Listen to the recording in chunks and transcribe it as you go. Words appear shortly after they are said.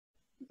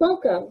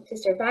Welcome to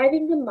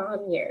Surviving the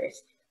Mom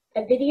Years,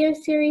 a video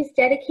series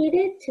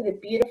dedicated to the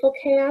beautiful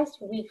chaos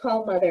we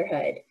call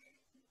motherhood,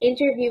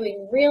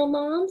 interviewing real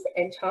moms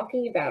and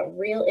talking about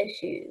real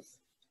issues.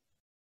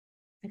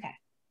 Okay.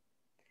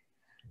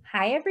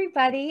 Hi,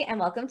 everybody, and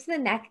welcome to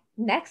the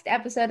next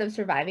episode of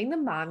Surviving the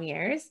Mom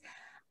Years.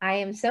 I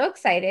am so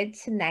excited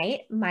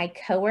tonight. My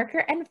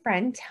coworker and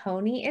friend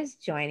Toni is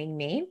joining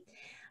me,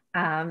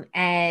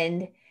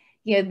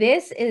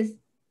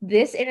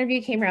 this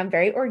interview came around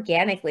very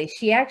organically.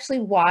 She actually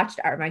watched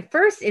my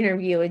first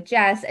interview with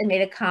Jess and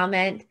made a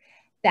comment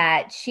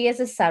that she has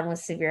a son with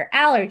severe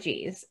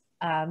allergies.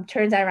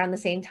 Turns out around the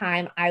same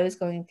time I was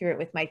going through it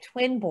with my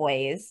twin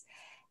boys.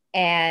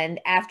 And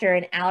after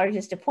an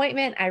allergist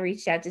appointment, I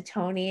reached out to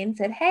Toni and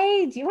said,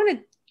 hey, do you want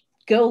to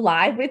go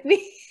live with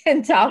me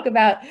and talk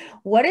about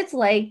what it's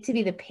like to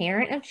be the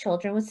parent of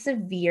children with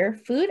severe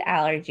food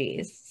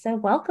allergies? So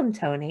welcome,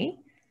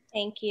 Toni.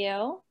 Thank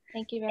you.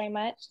 Thank you very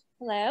much.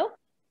 Hello.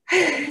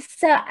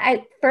 So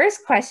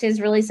first question is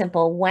really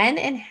simple. When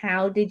and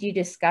how did you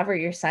discover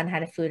your son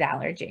had a food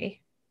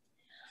allergy?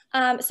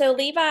 So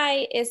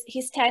Levi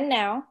he's 10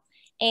 now.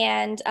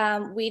 And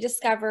we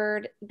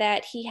discovered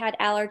that he had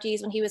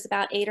allergies when he was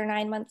about 8 or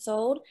 9 months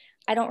old.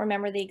 I don't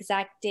remember the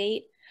exact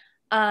date.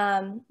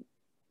 There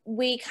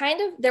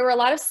were a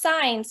lot of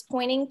signs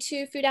pointing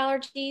to food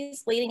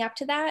allergies leading up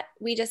to that.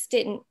 We just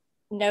didn't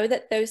know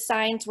that those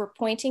signs were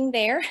pointing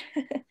there.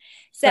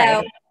 So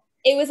right.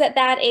 It was at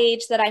that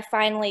age that I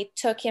finally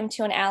took him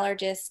to an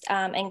allergist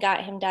and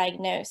got him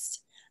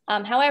diagnosed.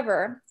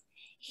 However,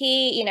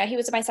 he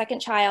was my second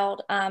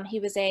child. He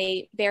was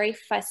a very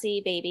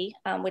fussy baby,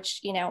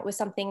 which, was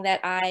something that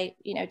I,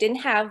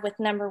 didn't have with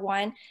number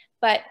one,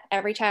 but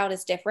every child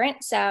is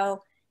different.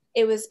 So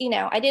it was,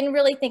 I didn't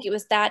really think it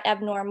was that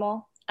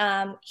abnormal.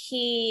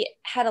 He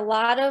had a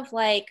lot of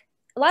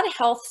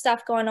health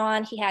stuff going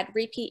on. He had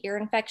repeat ear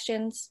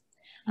infections.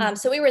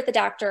 So we were at the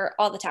doctor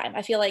all the time.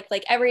 I feel like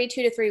every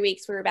 2 to 3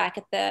 weeks we were back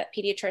at the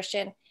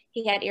pediatrician.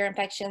 He had ear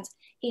infections.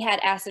 He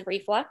had acid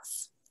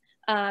reflux.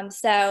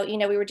 So,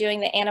 we were doing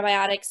the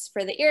antibiotics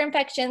for the ear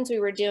infections. We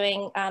were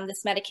doing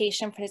this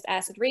medication for his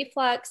acid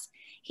reflux.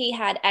 He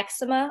had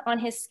eczema on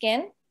his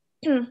skin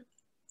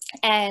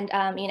and,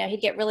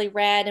 he'd get really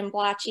red and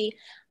blotchy.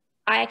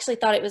 I actually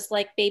thought it was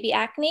like baby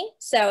acne.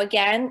 So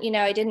again,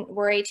 I didn't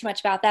worry too much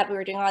about that. We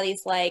were doing all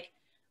these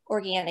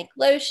organic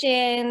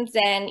lotions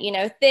and,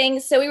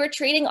 things. So we were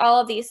treating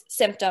all of these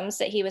symptoms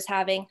that he was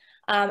having.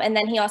 And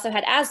then he also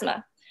had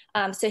asthma.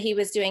 So he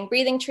was doing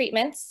breathing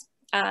treatments.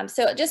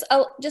 So just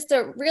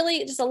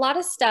a lot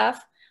of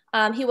stuff.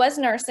 He was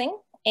nursing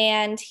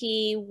and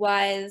he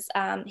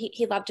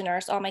loved to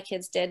nurse. All my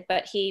kids did,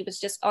 but he was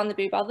just on the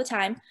boob all the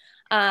time.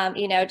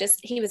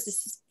 He was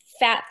this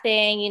fat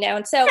thing,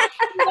 and so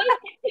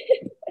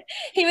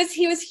he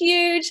was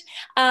huge.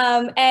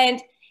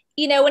 And,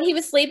 when he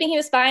was sleeping, he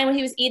was fine. When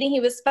he was eating, he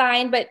was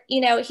fine. But,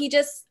 he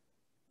just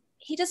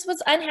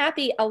was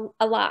unhappy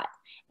a lot.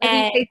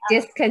 And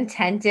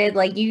discontented,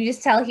 you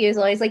just tell he was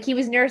always he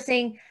was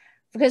nursing.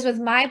 Because with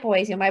my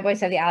boys, my boys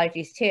have the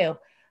allergies too.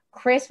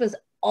 Chris was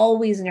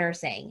always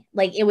nursing.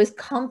 It was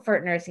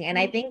comfort nursing. And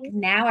I think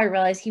now I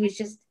realize he was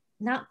just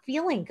not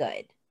feeling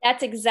good.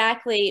 That's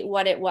exactly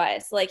what it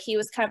was. He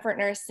was comfort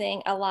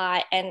nursing a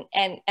lot. And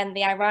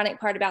the ironic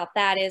part about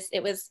that is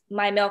it was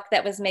my milk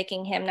that was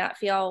making him not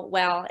feel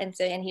well. And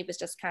he was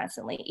just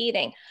constantly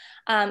eating.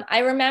 I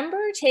remember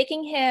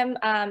taking him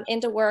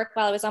into work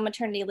while I was on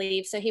maternity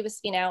leave. So he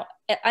was,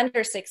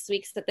 under 6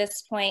 weeks at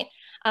this point.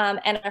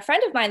 And a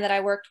friend of mine that I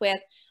worked with,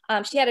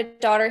 she had a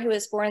daughter who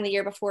was born the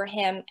year before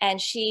him,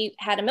 and she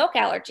had a milk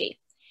allergy.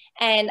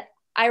 And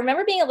I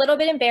remember being a little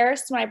bit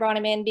embarrassed when I brought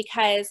him in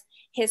because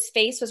his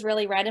face was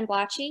really red and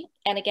blotchy.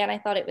 And again, I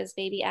thought it was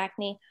baby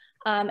acne.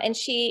 And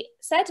she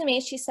said to me,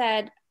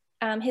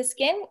 his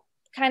skin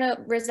kind of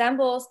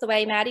resembles the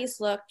way Maddie's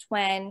looked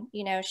when,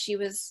 she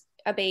was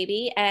a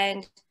baby.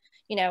 And,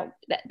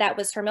 that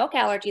was her milk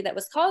allergy that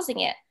was causing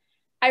it.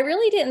 I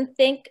really didn't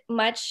think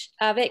much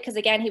of it because,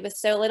 again, he was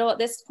so little at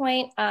this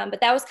point.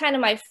 But that was kind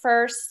of my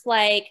first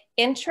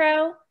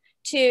intro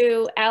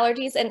to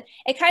allergies. And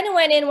it kind of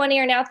went in one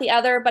ear and out the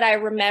other, but I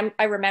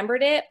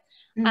remembered it.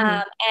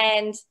 Mm-hmm.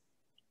 And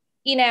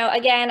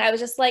again, I was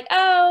just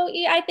oh,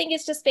 yeah, I think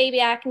it's just baby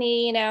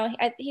acne,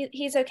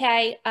 he's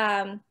okay.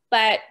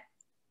 But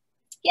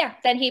yeah,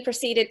 then he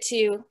proceeded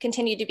to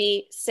continue to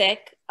be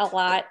sick a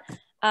lot.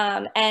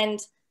 And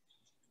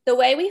the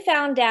way we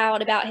found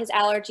out about his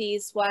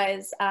allergies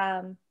was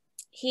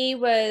he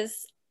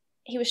was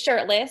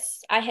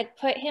shirtless. I had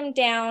put him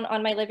down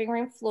on my living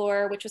room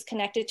floor, which was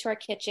connected to our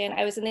kitchen.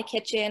 I was in the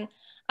kitchen,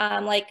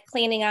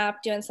 cleaning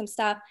up, doing some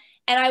stuff.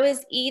 And I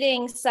was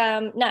eating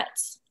some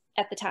nuts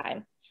at the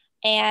time.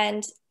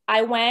 And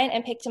I went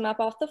and picked him up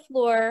off the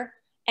floor,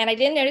 and I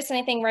didn't notice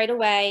anything right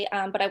away,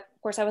 but of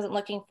course I wasn't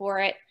looking for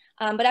it.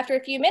 But after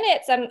a few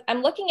minutes,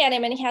 I'm looking at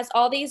him, and he has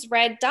all these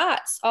red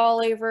dots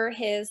all over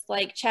his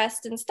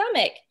chest and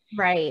stomach.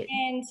 Right.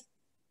 And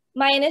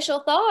my initial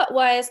thought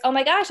was, oh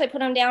my gosh, I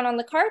put him down on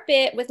the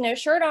carpet with no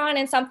shirt on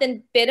and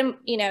something bit him,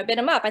 bit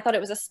him up. I thought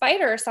it was a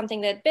spider or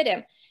something that bit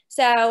him.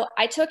 So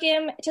I took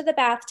him to the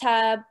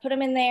bathtub, put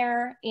him in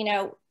there,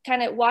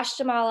 kind of washed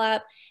him all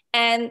up,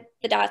 and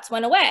the dots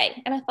went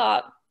away. And I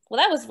thought, well,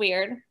 that was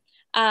weird.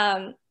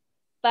 But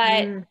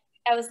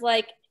I was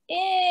like,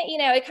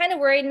 it kind of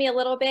worried me a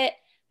little bit.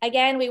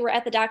 Again, we were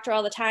at the doctor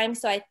all the time.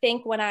 So I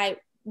think when I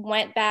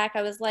went back,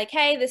 I was like,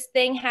 hey, this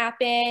thing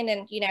happened.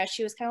 And,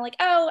 she was kind of like,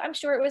 oh, I'm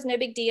sure it was no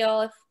big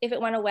deal. If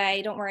it went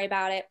away, don't worry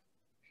about it.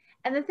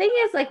 And the thing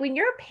is, like, when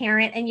you're a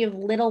parent and you have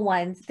little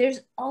ones,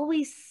 there's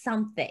always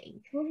something.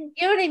 You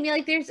know what I mean?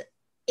 Like, there's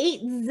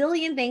 8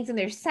 zillion things, and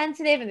they're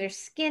sensitive and their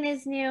skin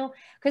is new.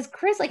 Because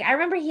Chris, like, I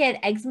remember he had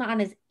eczema on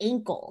his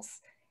ankles.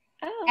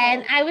 Oh.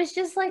 And I was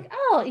just like,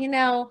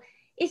 oh,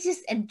 it's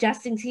just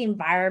adjusting to the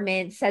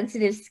environment,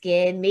 sensitive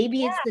skin.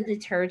 Maybe it's the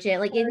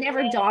detergent. Like, it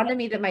never dawned on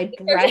me that my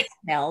breast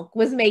milk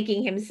was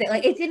making him sick.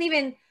 Like, I didn't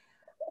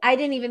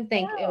even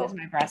think it was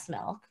my breast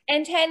milk.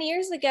 And 10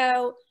 years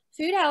ago,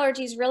 food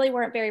allergies really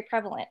weren't very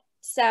prevalent.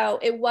 So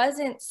it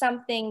wasn't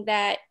something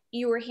that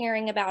you were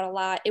hearing about a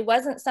lot. It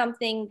wasn't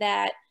something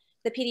that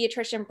the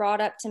pediatrician brought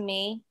up to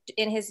me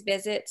in his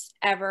visits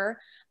ever.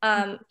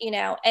 And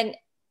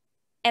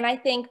I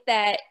think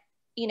that,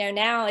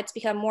 now it's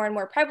become more and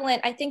more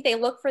prevalent. I think they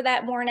look for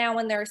that more now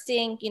when they're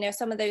seeing,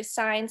 some of those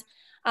signs.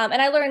 And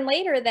I learned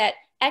later that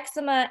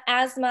eczema,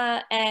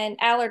 asthma, and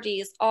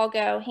allergies all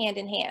go hand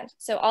in hand.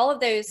 So all of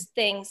those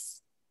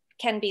things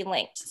can be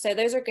linked. So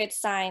those are good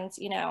signs,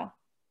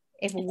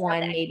 if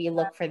one maybe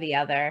look for the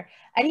other.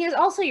 And he was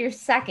also your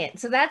second.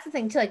 So that's the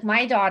thing too. Like,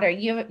 my daughter,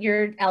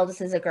 your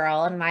eldest is a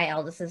girl and my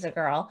eldest is a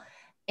girl.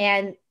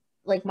 And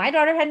like, my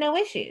daughter had no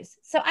issues.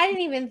 So I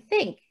didn't even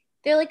think.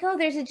 They're like, oh,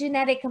 there's a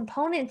genetic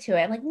component to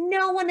it. I'm like,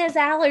 no one has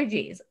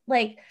allergies.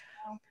 Like,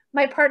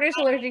 my partner's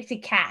allergic to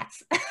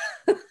cats.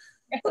 So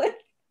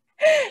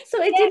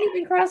it didn't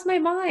even cross my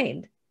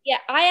mind. Yeah,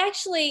 I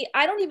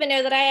don't even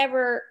know that I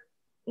ever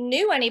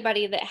knew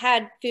anybody that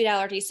had food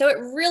allergies. So it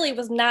really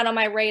was not on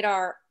my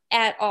radar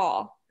at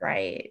all.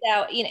 Right.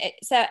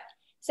 So,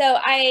 so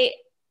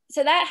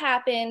that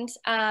happened.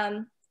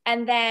 And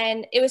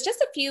then it was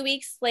just a few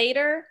weeks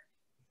later,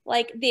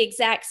 like the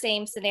exact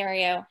same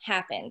scenario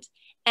happened.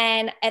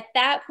 And at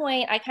that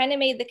point, I kind of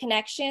made the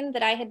connection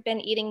that I had been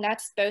eating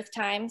nuts both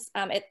times.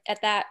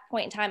 At that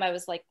point in time, I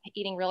was like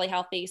eating really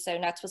healthy. So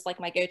nuts was like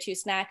my go-to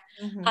snack.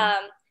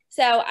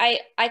 So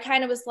I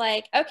kind of was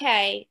like,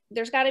 okay,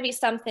 there's got to be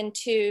something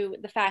to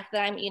the fact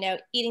that I'm,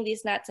 eating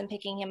these nuts and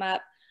picking him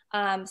up.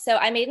 So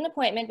I made an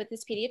appointment with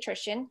this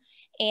pediatrician,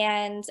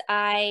 and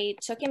I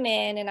took him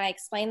in and I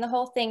explained the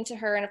whole thing to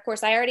her. And of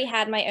course, I already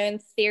had my own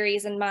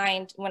theories in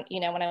mind when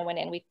I went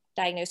in. We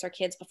diagnosed our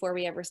kids before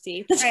we ever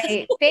see.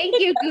 Right. Thank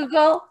you,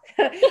 Google.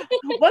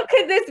 What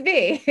could this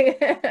be?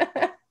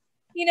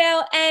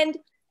 And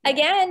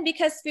again,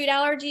 because food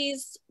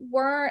allergies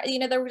weren't,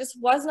 there just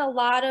wasn't a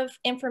lot of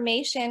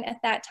information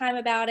at that time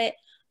about it.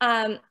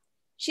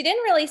 She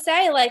didn't really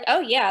say like,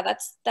 oh yeah,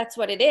 that's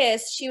what it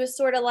is. She was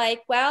sort of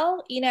like,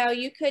 well,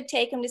 you could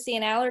take him to see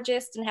an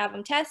allergist and have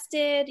him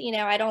tested.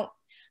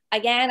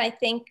 I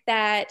think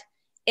that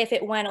if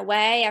it went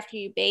away after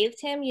you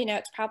bathed him,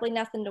 it's probably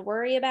nothing to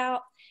worry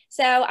about.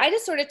 So I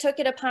just sort of took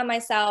it upon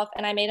myself,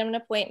 and I made him an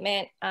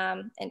appointment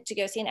and to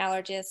go see an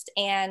allergist.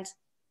 And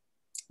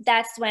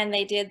that's when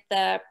they did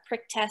the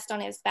prick test on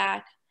his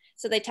back.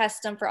 So they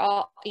test him for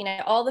all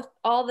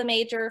the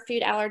major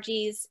food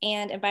allergies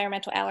and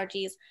environmental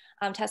allergies,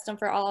 test him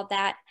for all of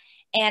that.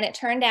 And it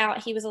turned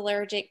out he was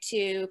allergic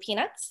to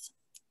peanuts,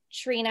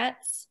 tree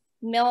nuts,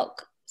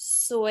 milk,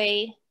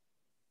 soy,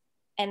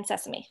 and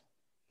sesame.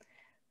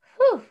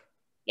 Whew.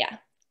 Yeah.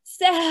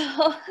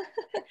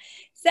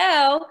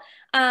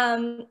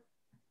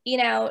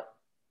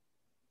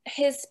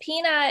 His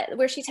peanut,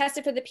 where she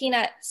tested for the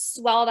peanut,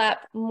 swelled up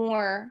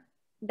more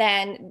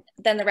than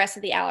the rest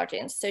of the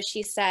allergens. So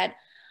she said,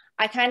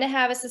 I kind of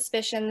have a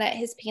suspicion that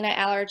his peanut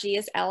allergy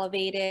is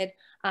elevated,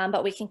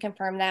 but we can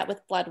confirm that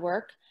with blood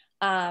work.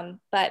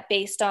 But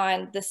based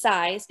on the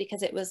size,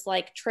 because it was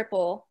like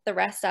triple the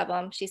rest of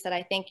them, she said,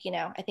 I think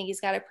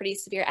he's got a pretty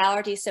severe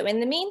allergy. So in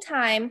the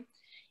meantime,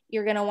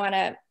 you're going to want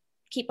to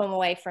keep him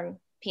away from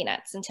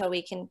peanuts until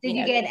we can. Did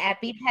you get an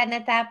EpiPen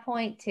at that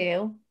point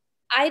too?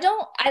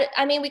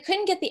 I mean, we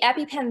couldn't get the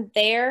EpiPen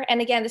there.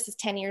 And again, this is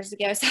 10 years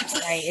ago. So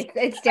right.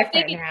 It's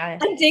different now.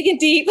 I'm digging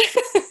deep.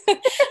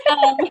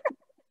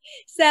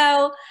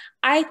 So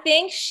I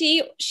think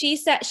she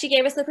said, she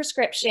gave us the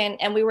prescription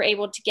and we were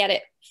able to get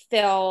it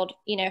filled,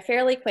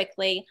 fairly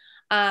quickly.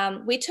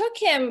 We took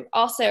him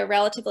also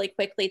relatively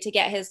quickly to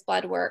get his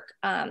blood work.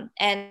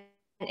 And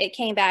it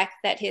came back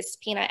that his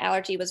peanut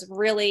allergy was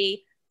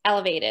really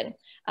elevated.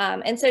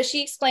 And so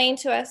she explained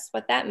to us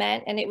what that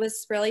meant, and it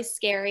was really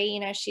scary.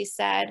 She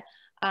said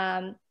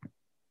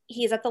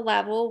he's at the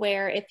level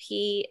where if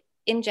he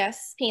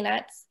ingests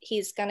peanuts,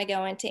 he's going to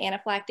go into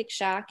anaphylactic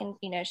shock. And,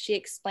 she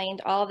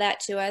explained all of that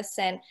to us.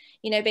 And,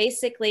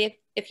 basically,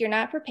 if you're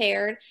not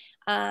prepared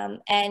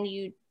and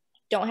you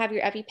don't have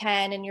your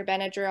EpiPen and your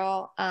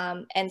Benadryl,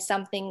 and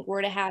something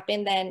were to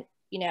happen, then,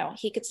 you know,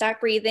 he could stop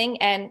breathing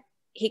and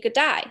he could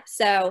die.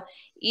 So,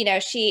 you know,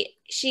 she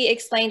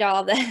explained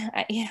all of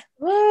that. Yeah.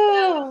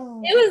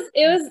 Whoa.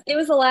 It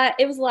was a lot.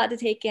 It was a lot to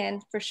take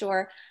in, for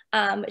sure.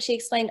 But she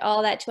explained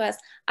all that to us.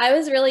 I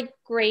was really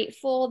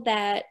grateful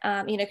that,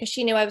 you know, because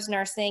she knew I was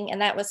nursing,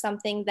 and that was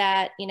something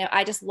that, you know,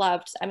 I just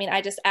loved. I mean, I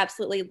just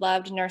absolutely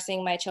loved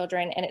nursing my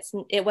children, and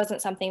it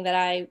wasn't something that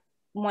I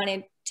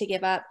wanted to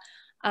give up.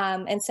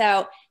 And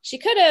so she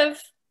could have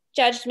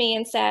judged me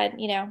and said,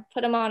 you know,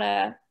 put him on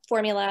a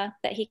formula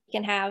that he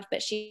can have.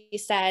 But she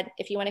said,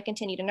 if you want to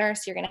continue to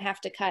nurse, you're going to have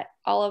to cut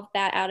all of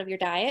that out of your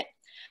diet.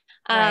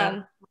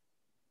 Right.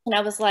 And I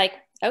was like,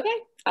 okay,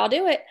 I'll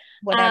do it.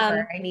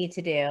 Whatever I need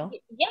to do.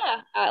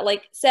 Yeah.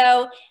 Like,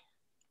 so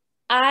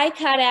I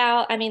cut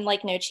out, I mean,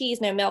 like no cheese,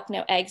 no milk,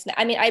 no eggs.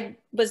 I mean, I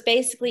was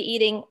basically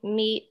eating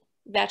meat,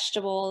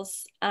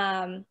 vegetables.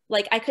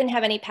 Like I couldn't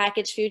have any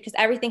packaged food because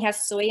everything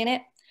has soy in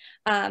it.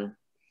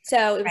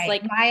 So it was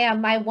Right. like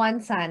My one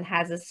son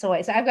has a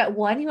soy. So I've got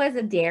one who has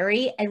a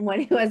dairy and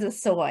one who has a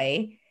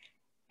soy,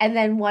 and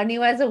then one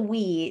who has a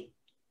wheat,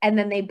 and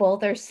then they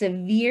both are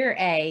severe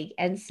egg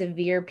and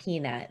severe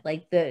peanut.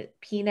 Like the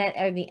peanut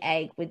or the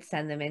egg would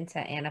send them into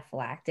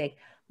anaphylactic,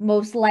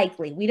 most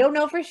likely. We don't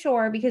know for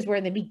sure because we're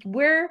in the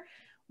we're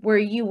where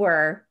you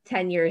were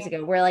 10 years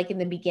ago. We're like in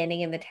the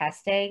beginning in the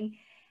testing.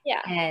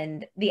 yeah.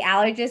 And the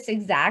allergist's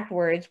exact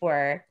words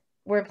were,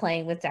 we're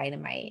playing with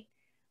dynamite.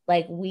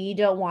 Like, we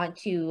don't want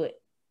to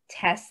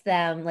test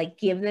them, like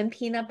give them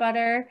peanut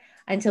butter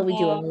until we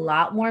do a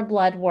lot more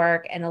blood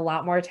work and a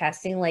lot more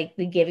testing. Like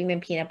the giving them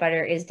peanut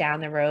butter is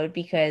down the road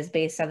because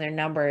based on their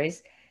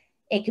numbers,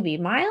 it could be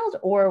mild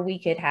or we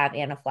could have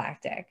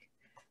anaphylactic.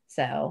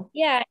 So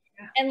Yeah.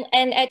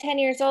 And at 10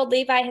 years old,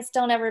 Levi has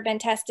still never been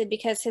tested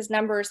because his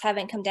numbers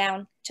haven't come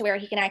down to where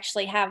he can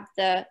actually have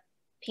the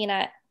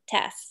peanut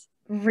test.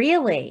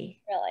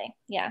 really? Really?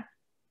 Yeah.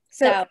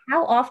 So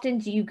how often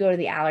do you go to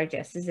the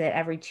allergist? Is it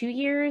every 2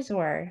 years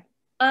or?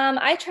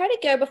 I try to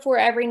go before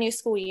every new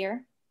school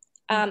year.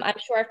 I'm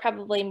sure I've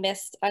probably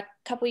missed a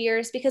couple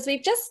years because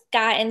we've just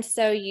gotten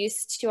so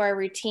used to our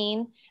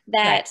routine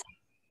that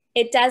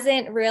it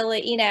doesn't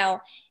really, you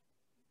know,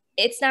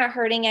 it's not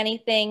hurting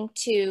anything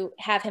to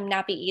have him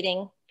not be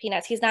eating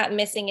peanuts. He's not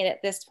missing it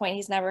at this point.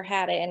 He's never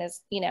had it in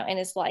his, you know, in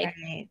his life.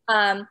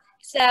 Right.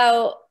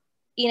 So,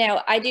 you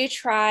know, I do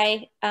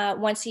try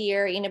once a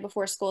year, you know,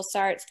 before school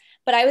starts,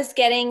 but I was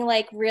getting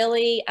like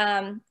really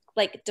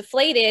like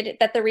deflated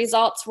that the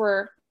results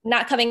were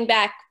not coming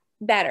back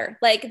better.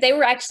 Like they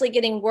were actually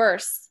getting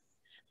worse,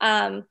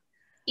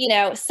 you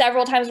know,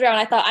 several times around.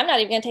 I thought, I'm not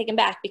even going to take him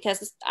back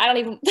because I don't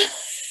even.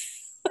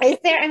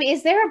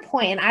 Is there a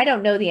point, and I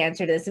don't know the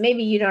answer to this,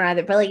 maybe you don't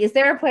either, but like, is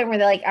there a point where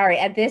they're like, all right,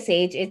 at this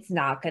age, it's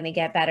not going to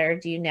get better?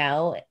 Do you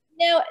know?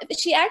 No,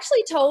 she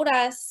actually told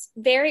us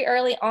very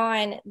early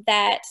on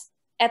that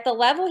at the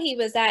level he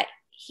was at,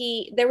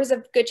 there was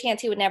a good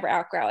chance he would never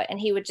outgrow it and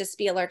he would just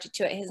be allergic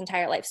to it his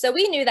entire life. So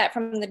we knew that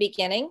from the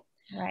beginning.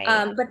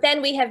 Right. But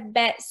then we have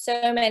met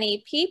so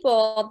many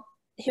people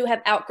who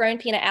have outgrown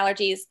peanut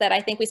allergies that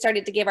I think we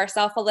started to give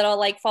ourselves a little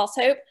like false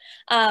hope.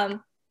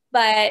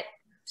 But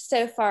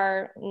so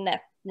far,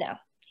 no,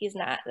 he's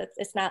not.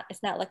 It's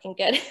not looking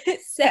good.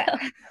 So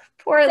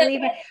poor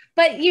Levi.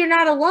 But you're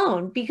not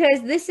alone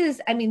because this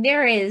is, I mean,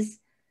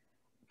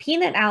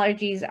 peanut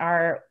allergies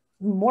are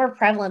more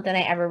prevalent than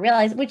I ever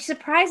realized, which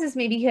surprises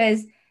me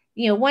because,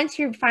 you know, once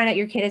you find out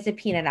your kid has a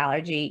peanut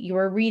allergy, you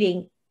are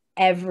reading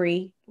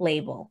every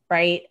label,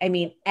 right? I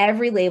mean,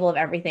 every label of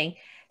everything.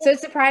 So it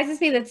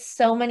surprises me that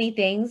so many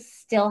things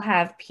still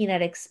have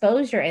peanut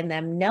exposure in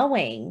them,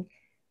 knowing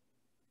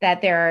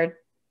that there are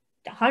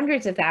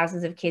hundreds of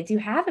thousands of kids who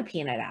have a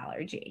peanut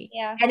allergy.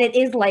 Yeah. And it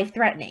is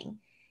life-threatening.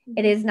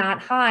 It is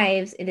not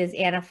hives, it is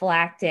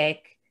anaphylactic.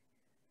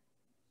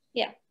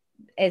 Yeah.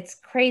 It's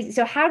crazy.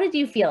 So how did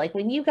you feel like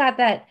when you got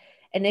that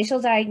initial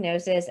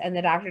diagnosis and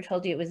the doctor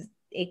told you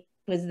it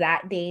was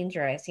that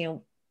dangerous? You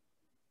know,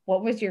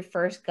 what was your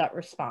first gut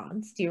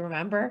response? Do you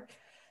remember?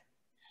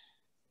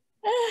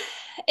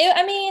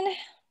 I mean,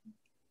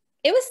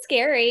 it was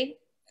scary.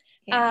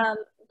 Yeah.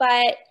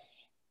 But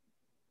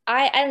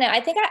I don't know.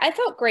 I think I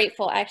felt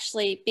grateful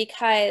actually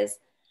because,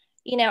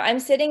 you know, I'm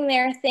sitting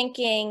there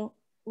thinking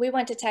we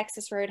went to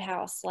Texas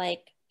Roadhouse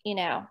like, you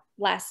know,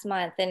 last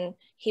month and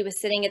he was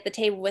sitting at the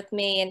table with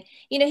me and,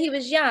 you know, he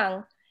was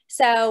young.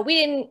 So we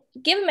didn't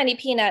give him any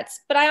peanuts,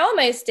 but I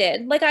almost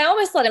did. Like I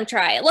almost let him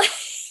try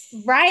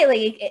it.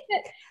 Right.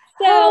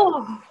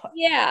 So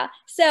yeah.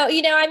 So,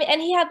 you know, I mean,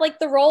 and he had like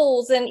the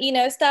rolls and, you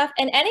know, stuff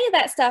and any of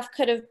that stuff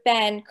could have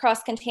been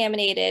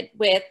cross-contaminated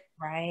with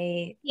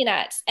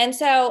peanuts. And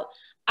so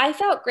I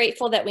felt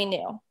grateful that we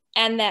knew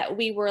and that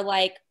we were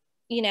like,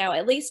 you know,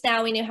 at least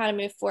now we knew how to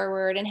move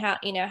forward and how,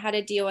 you know, how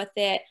to deal with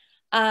it.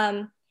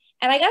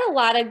 And I got a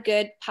lot of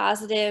good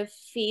positive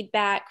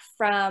feedback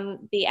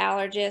from the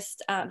allergist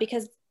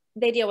because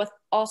they deal with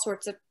all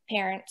sorts of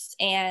parents.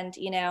 And,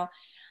 you know,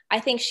 I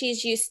think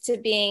she's used to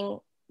being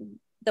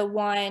the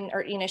one,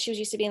 or, you know, she was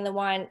used to being the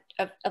one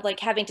of like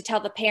having to tell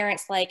the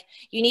parents, like,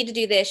 you need to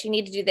do this, you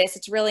need to do this.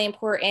 It's really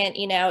important.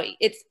 You know,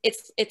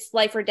 it's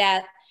life or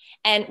death.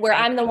 And where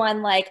I'm the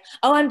one like,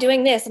 oh, I'm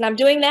doing this and I'm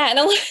doing that. And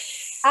I'm like,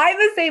 I'm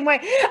the same way.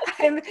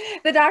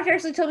 The doctor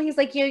actually told me, he's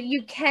like,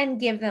 you can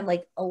give them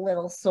like a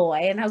little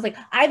soy. And I was like,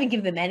 I haven't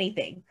given them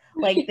anything.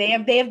 Like they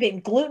have been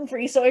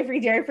gluten-free, soy-free,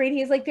 dairy-free. And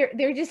he's like,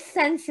 they're just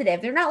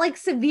sensitive. They're not like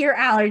severe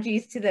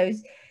allergies to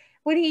those.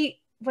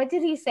 What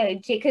did he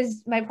say?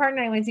 Because my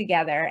partner and I went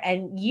together,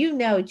 and you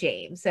know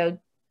James. So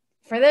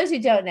for those who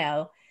don't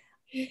know,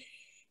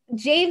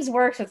 James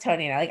works with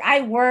Toni and I.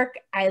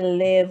 Like I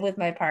live with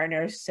my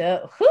partner.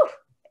 So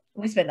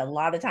we spend a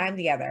lot of time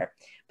together.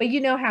 But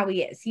you know how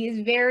he is. He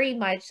is very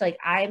much like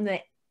I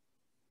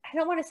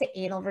don't want to say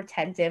anal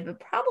retentive, but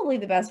probably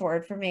the best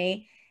word for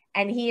me.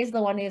 And he is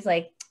the one who's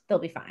like, they'll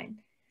be fine.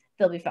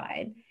 They'll be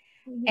fine.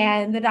 Mm-hmm.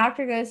 And the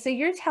doctor goes, so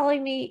you're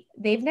telling me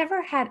they've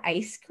never had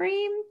ice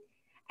cream?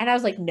 And I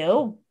was like,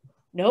 no,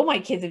 my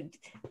kids,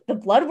 the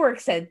blood work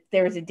said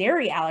there was a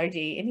dairy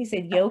allergy. And he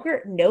said,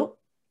 yogurt? Nope.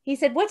 He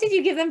said, what did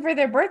you give them for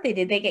their birthday?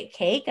 Did they get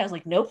cake? I was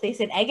like, nope. They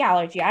said egg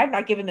allergy. I'm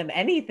not giving them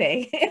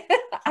anything.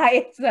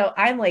 So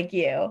I'm like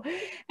you.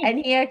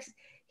 And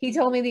he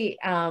told me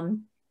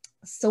the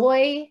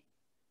soy,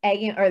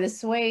 egg, or the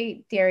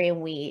soy, dairy,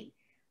 and wheat,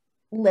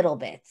 little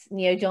bits.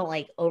 You know, don't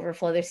like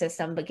overflow their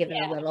system, but give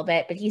them a little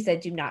bit. But he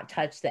said, do not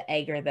touch the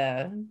egg or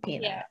the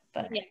peanut. Yeah.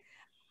 But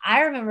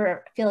I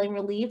remember feeling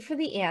relieved for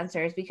the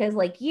answers because,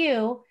 like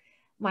you,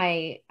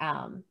 my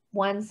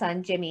one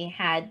son, Jimmy,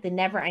 had the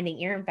never-ending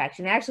ear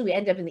infection. Actually, we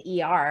ended up in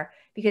the ER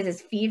because his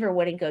fever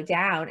wouldn't go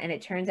down. And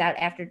it turns out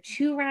after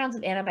 2 rounds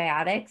of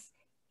antibiotics,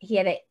 he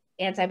had an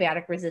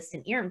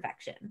antibiotic-resistant ear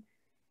infection.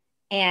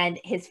 And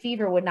his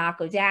fever would not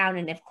go down.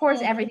 And of course,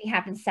 everything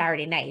happens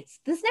Saturday nights.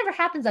 This never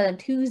happens on a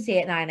Tuesday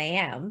at 9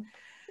 a.m.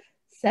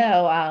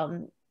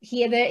 So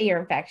he had the ear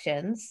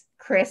infections.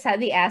 Chris had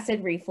the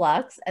acid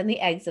reflux and the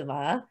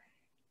eczema.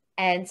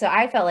 And so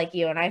I felt like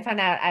you, and I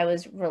found out I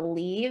was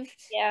relieved.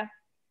 Yeah.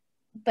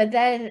 But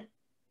then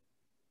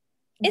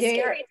it's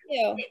scary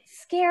too.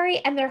 It's scary.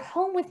 And they're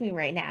home with me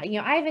right now. You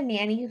know, I have a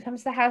nanny who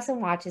comes to the house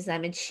and watches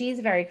them, and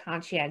she's very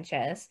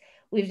conscientious.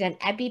 We've done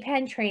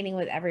EpiPen training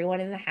with everyone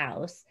in the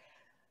house.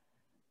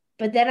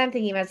 But then I'm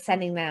thinking about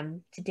sending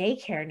them to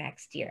daycare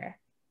next year.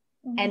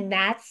 Mm-hmm. And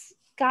that's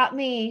got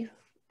me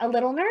a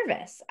little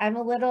nervous. I'm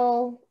a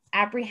little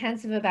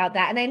apprehensive about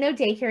that. And I know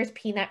daycare is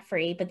peanut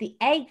free, but the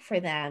egg for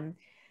them,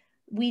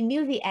 we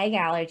knew the egg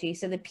allergy.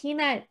 So the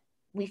peanut,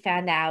 we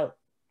found out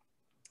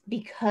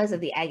because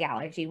of the egg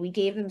allergy, we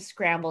gave them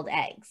scrambled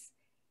eggs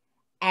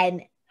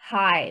and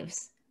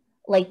hives,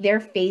 like their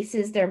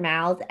faces, their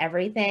mouths,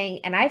 everything.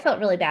 And I felt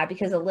really bad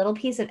because a little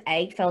piece of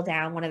egg fell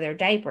down one of their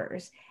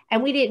diapers.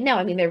 And we didn't know.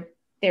 I mean,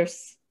 they're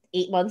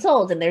 8 months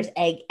old and there's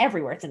egg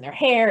everywhere. It's in their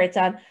hair. It's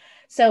on.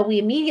 So we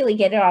immediately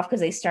get it off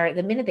because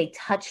the minute they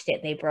touched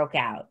it, they broke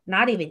out,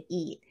 not even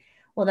eat.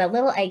 Well, that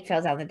little egg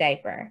fell down the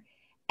diaper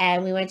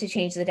and we went to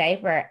change the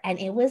diaper and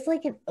it was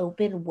like an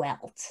open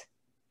welt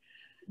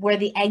where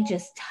the egg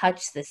just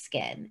touched the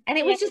skin and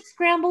it was just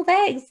scrambled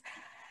eggs.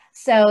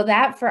 So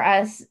that for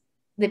us,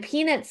 the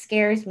peanut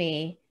scares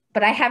me,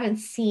 but I haven't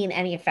seen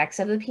any effects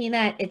of the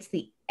peanut. It's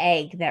the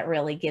egg that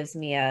really gives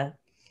me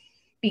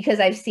because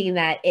I've seen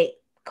that it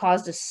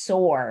caused a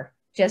sore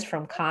just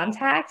from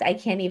contact. I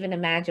can't even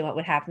imagine what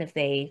would happen if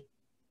they,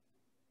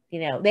 you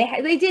know,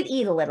 they did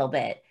eat a little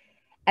bit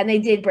and they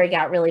did break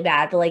out really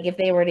bad, but like if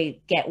they were to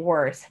get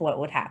worse, what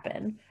would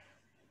happen?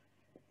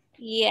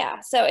 Yeah.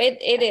 So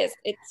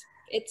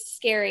it's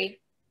scary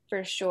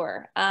for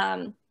sure.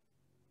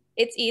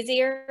 It's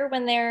easier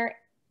when they're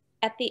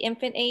at the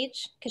infant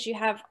age because you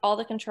have all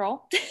the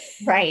control.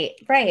 Right.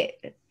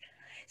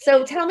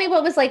 So tell me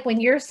what was like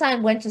when your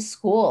son went to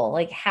school,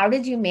 like how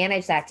did you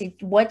manage that?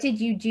 What did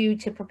you do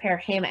to prepare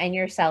him and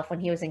yourself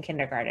when he was in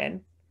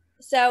kindergarten?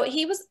 So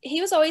he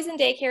was always in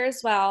daycare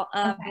as well.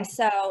 Okay.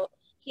 So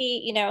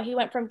he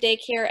went from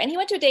daycare and he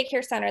went to a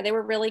daycare center. They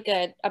were really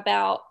good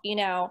about,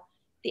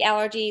 the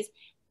allergies.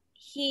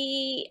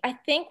 He, I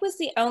think, was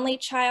the only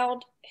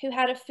child who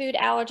had a food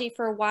allergy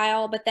for a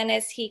while, but then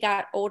as he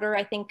got older,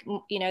 I think,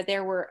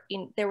 there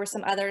were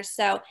some others.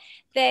 So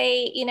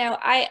they,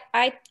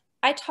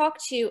 I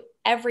talked to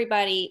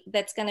everybody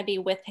that's going to be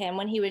with him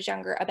when he was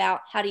younger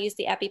about how to use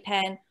the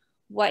EpiPen,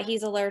 what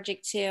he's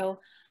allergic to.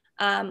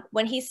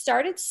 When he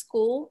started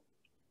school,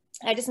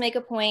 I just make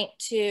a point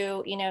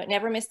to,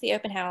 never miss the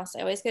open house.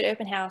 I always go to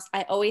open house.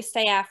 I always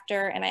stay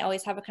after, and I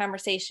always have a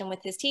conversation with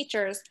his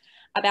teachers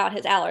about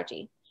his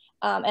allergy.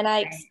 And I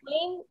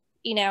explain,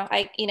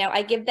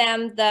 I give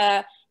them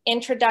the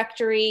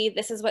introductory,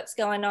 this is what's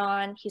going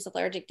on. He's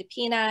allergic to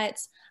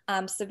peanuts,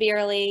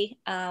 severely.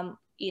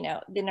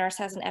 The nurse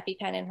has an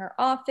EpiPen in her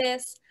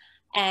office,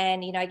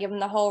 and, I give him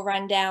the whole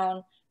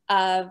rundown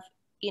of,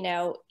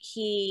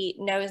 he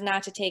knows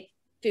not to take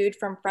food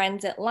from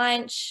friends at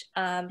lunch.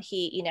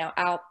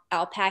 I'll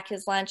pack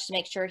his lunch to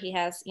make sure he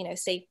has,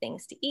 safe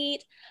things to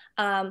eat.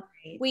 I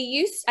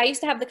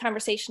used to have the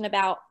conversation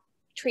about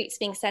treats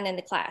being sent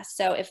into class.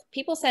 So if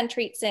people send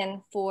treats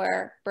in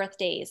for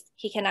birthdays,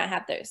 he cannot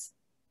have those,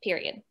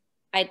 period.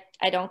 I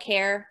don't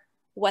care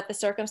what the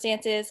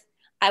circumstance is.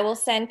 I will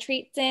send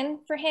treats in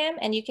for him,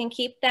 and you can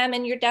keep them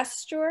in your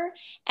desk drawer.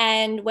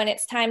 And when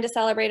it's time to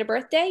celebrate a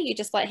birthday, you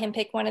just let him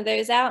pick one of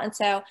those out. And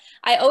so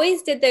I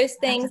always did those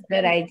things. That's a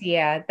good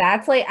idea.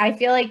 That's like, I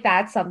feel like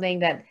that's something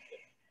that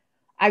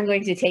I'm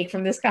going to take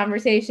from this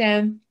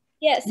conversation.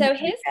 Yeah, so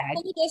his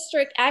school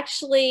district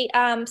actually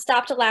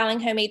stopped allowing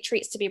homemade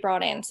treats to be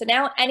brought in. So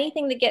now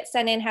anything that gets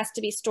sent in has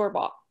to be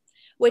store-bought,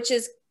 which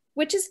is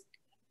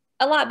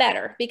a lot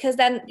better, because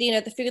then, you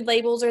know, the food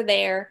labels are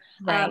there.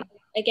 Right.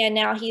 Again,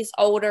 now he's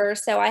older,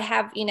 so I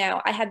have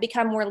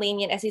become more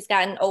lenient as he's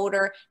gotten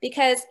older,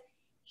 because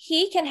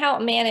he can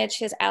help manage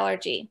his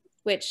allergy,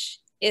 which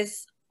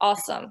is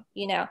awesome,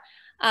 you know.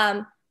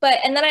 And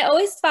then I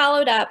always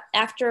followed up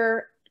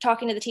after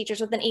talking to the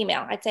teachers with an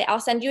email. I'd say, I'll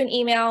send you an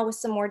email with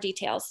some more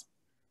details.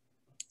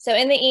 So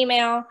in the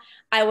email,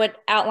 I would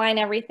outline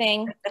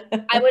everything.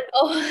 I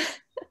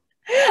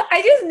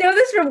just know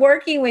this from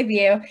working with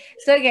you.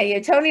 So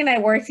again, Toni and I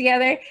work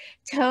together.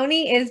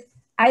 Toni is,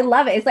 I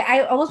love it. It's like,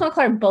 I almost want to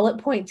call her bullet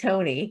point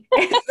Toni.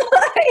 It's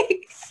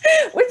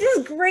like, which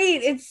is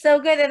great. It's so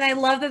good. And I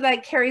love that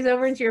that carries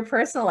over into your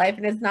personal life,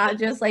 and it's not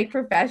just like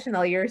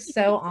professional. You're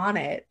so on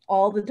it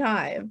all the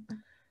time.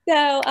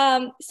 So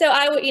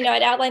I would,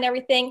 I'd outline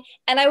everything,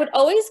 and I would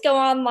always go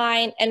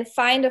online and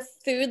find a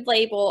food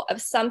label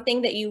of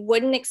something that you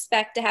wouldn't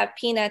expect to have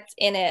peanuts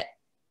in it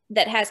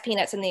that has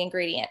peanuts in the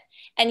ingredient.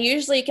 And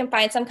usually you can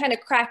find some kind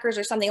of crackers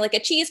or something, like a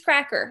cheese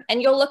cracker, and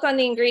you'll look on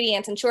the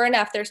ingredients, and sure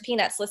enough, there's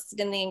peanuts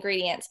listed in the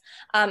ingredients.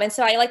 And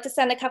so I like to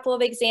send a couple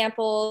of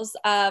examples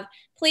of,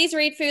 please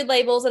read food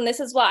labels, and this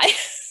is why.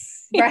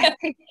 Right.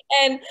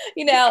 And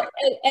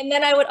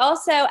then I would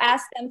also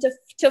ask them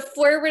to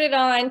forward it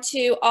on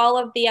to all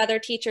of the other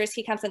teachers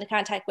he comes into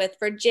contact with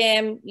for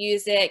gym,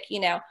 music,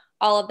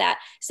 all of that.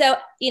 So,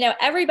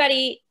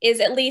 everybody is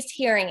at least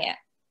hearing it.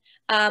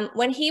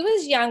 When he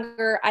was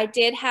younger, I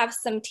did have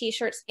some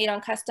t-shirts made on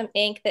custom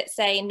ink that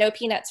say "No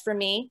peanuts for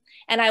me."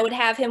 And I would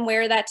have him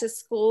wear that to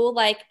school,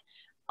 like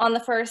on the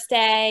first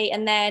day,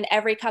 and then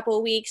every couple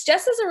of weeks,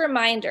 just as a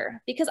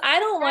reminder, because I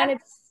don't want to.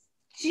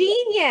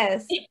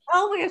 Genius.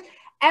 Oh my gosh.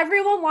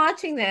 Everyone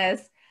watching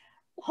this,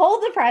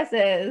 hold the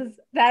presses.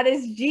 That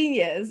is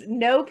genius.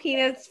 No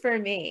peanuts for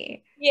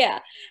me. Yeah.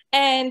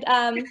 And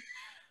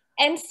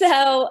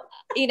so,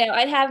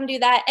 I'd have him do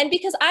that. And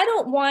because I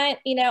don't want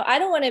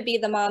to be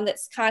the mom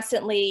that's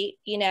constantly,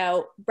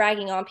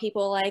 bragging on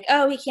people like,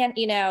 oh, he can't,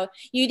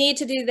 you need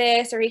to do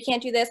this, or he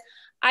can't do this.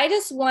 I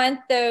just want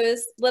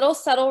those little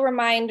subtle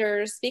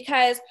reminders,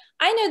 because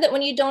I know that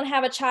when you don't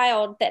have a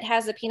child that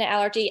has a peanut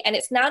allergy and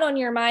it's not on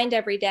your mind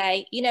every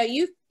day,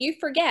 you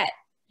forget.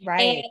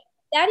 Right. And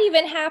that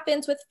even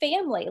happens with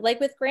family,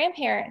 like with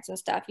grandparents and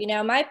stuff.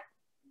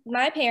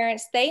 My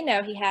parents, they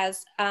know he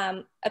has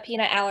a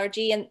peanut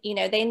allergy, and,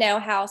 they know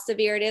how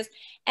severe it is.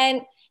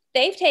 And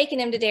they've taken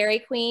him to Dairy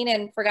Queen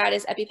and forgot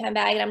his EpiPen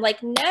bag. And I'm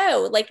like,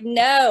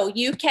 no,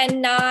 you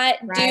cannot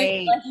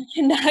do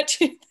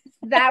that.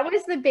 That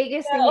was the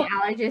biggest thing the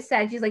allergist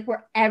said. She's like,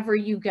 wherever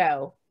you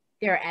go,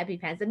 there are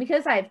EpiPens. And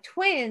because I have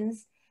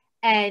twins,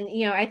 and,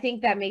 I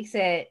think that makes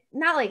it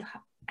not like,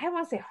 I don't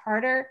want to say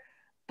harder,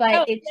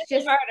 but it's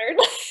just harder.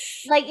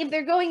 Like if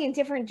they're going in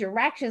different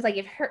directions,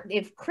 like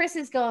if Chris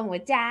is going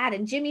with Dad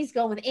and Jimmy's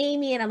going with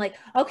Amy, and I'm like,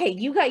 okay,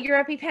 you got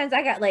your EpiPens,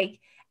 I got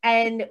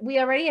and we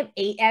already have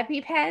 8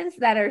 EpiPens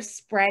that are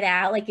spread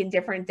out like in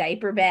different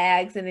diaper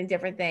bags and in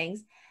different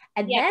things.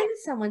 And then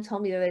someone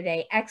told me the other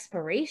day,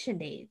 expiration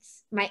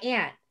dates. My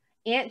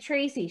Aunt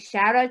Tracy,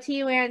 shout out to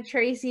you, Aunt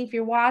Tracy, if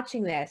you're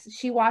watching this.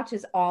 She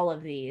watches all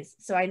of these,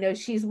 so I know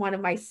she's one of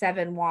my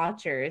 7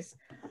 watchers.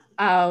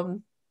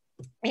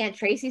 Aunt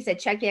Tracy said,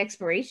 check the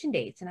expiration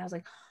dates. And I was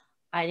like,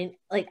 I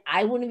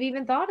wouldn't have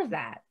even thought of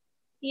that.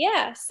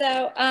 Yeah.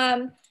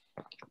 So,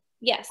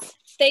 yes,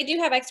 they do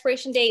have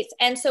expiration dates.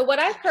 And so what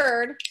I've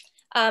heard,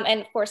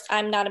 and of course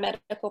I'm not a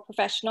medical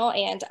professional,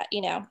 and,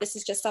 this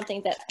is just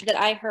something that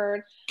I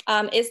heard,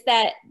 is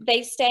that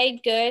they stay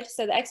good.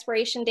 So the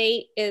expiration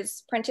date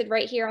is printed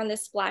right here on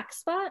this black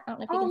spot. I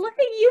don't know if look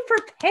at you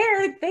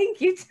prepared. Thank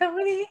you,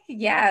 Toni.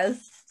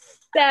 Yes.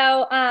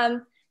 So,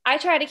 I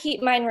try to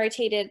keep mine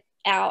rotated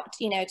out,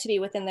 to be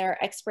within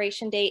their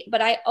expiration date,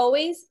 but I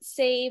always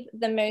save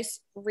the most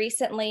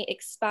recently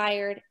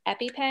expired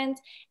EpiPens,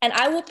 and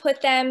I will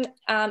put them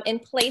in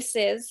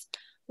places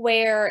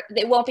where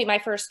it won't be my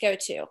first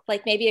go-to,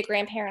 like maybe a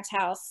grandparent's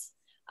house,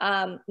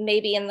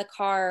 maybe in the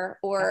car,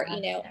 or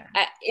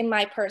in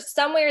my purse,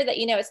 somewhere that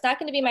it's not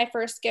going to be my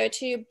first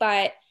go-to,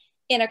 but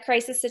in a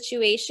crisis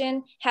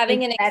situation,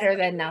 having an better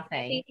than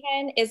nothing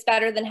EpiPen is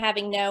better than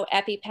having no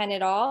EpiPen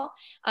at all.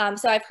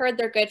 So I've heard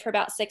they're good for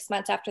about 6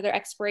 months after their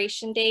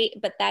expiration date,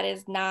 but that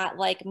is not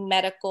like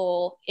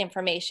medical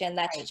information.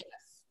 That's just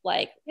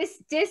like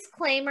this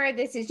disclaimer.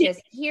 This is just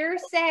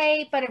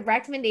hearsay, but a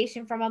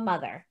recommendation from a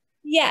mother.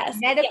 Yes.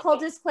 Medical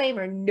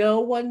disclaimer. No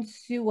one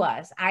sue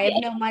us. I have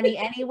no money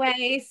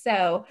anyway,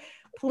 so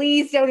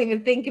please don't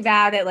even think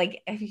about it.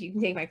 Like, if you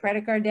can take my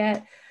credit card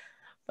debt.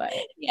 But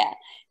yeah.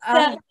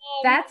 So,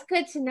 that's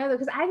good to know, though,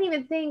 because I didn't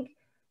even think,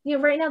 you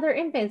know, right now they're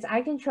infants.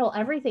 I control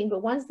everything.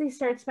 But once they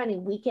start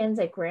spending weekends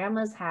at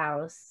grandma's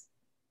house,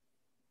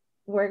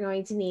 we're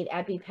going to need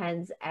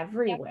EpiPens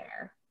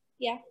everywhere.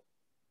 Yeah.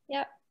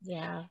 Yep.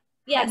 Yeah.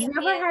 Yes. Have you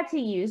ever had to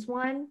use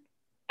one?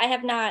 I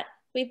have not.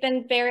 We've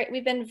been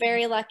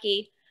very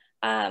lucky.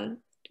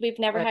 We've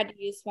never had to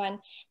use one,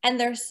 and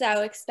they're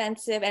so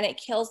expensive, and it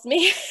kills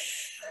me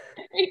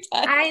every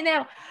time. I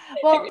know.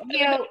 Well,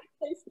 you know,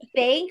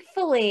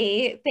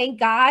 thankfully, thank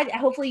God,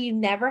 hopefully you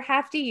never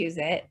have to use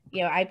it.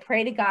 You know, I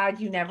pray to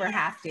God you never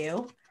have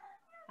to.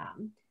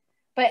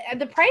 But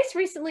the price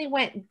recently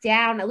went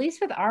down, at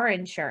least with our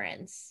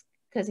insurance,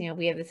 because, you know,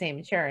 we have the same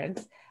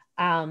insurance.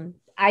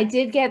 I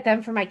did get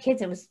them for my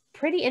kids. It was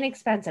pretty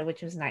inexpensive,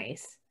 which was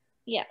nice.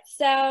 Yeah.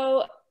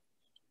 So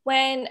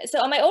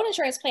on my old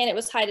insurance plan, it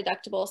was high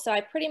deductible. So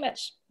I pretty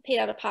much paid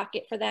out of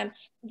pocket for them.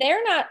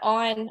 They're not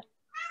on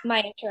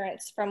my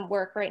insurance from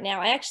work right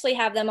now. I actually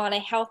have them on a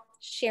health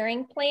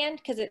sharing plan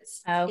because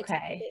it's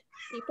okay. It's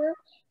cheaper.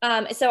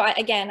 So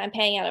I'm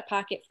paying out of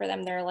pocket for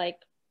them. They're like,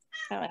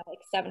 I don't know, like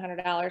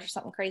 $700 or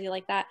something crazy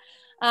like that.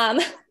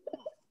 And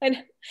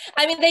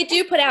I mean, they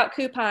do put out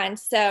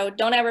coupons, so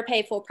don't ever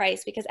pay full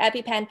price because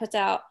EpiPen puts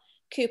out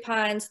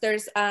coupons.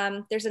 There's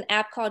an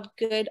app called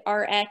Good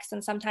RX,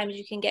 and sometimes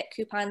you can get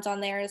coupons on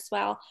there as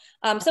well.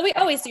 So we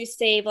always do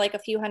save like a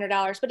few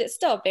 $100s, but it's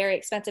still very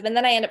expensive. And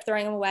then I end up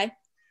throwing them away,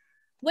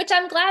 which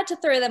I'm glad to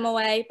throw them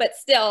away, but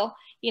still,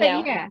 you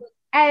know. Yeah.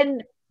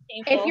 And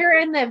painful. If you're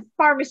in the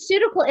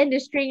pharmaceutical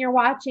industry and you're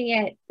watching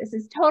it, this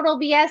is total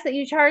BS that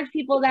you charge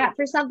people that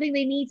for something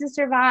they need to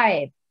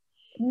survive.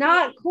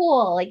 Not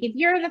cool. Like, if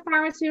you're in the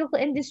pharmaceutical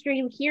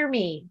industry, hear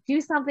me,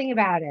 do something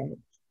about it.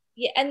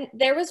 Yeah, and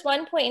there was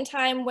one point in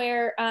time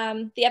where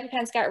the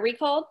EpiPens got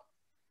recalled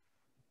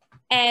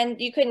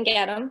and you couldn't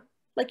get them.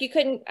 Like, you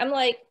couldn't, I'm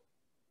like,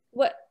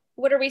 what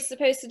are we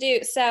supposed to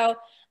do? So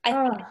I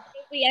think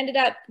we ended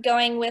up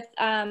going with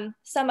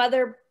some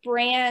other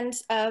brand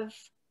of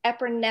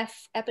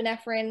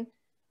epinephrine,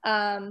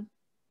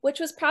 which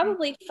was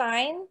probably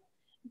fine,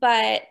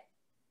 but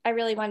I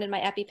really wanted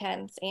my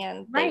EpiPens,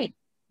 and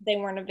they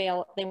weren't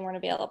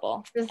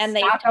available. Just and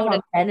they told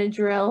us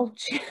Benadryl.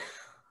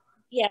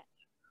 Yeah.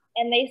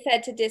 And they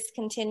said to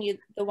discontinue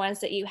the ones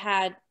that you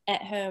had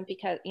at home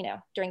because, you know,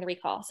 during the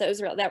recall. So it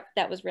was real.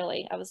 That was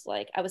really, I was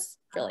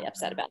really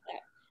upset about that.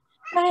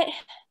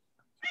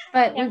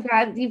 But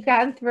yeah. You've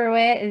gotten through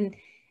it,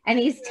 and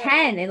he's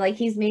 10 and like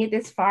he's made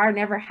this far,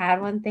 never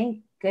had one. Thank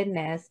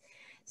goodness.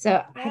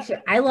 So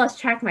I lost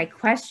track of my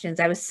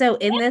questions. I was so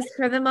in this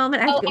for the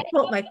moment. I have to go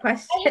quote my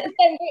question. I have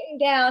them written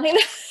down.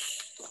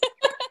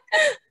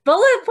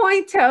 Bullet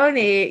point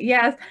Toni.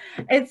 Yes.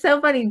 It's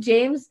so funny.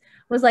 James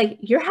was like,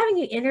 "You're having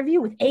an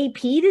interview with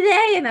AP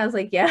today?" And I was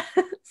like, "Yes."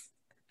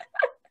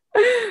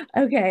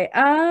 Okay.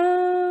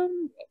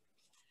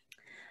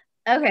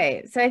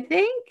 Okay. So I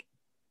think,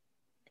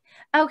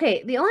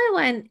 the only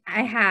one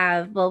I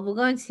have, well, we're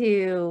coming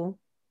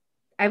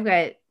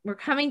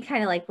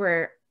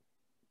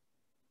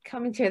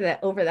to the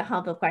over the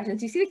hump of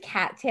questions. You see the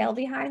cat tail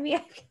behind me?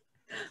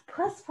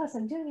 Plus,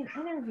 I'm doing an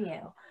interview.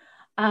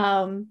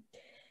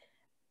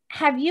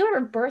 Have you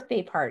ever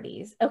birthday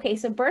parties? Okay,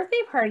 so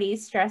birthday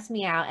parties stress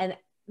me out, and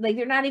like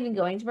they're not even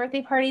going to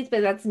birthday parties, but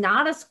that's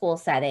not a school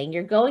setting.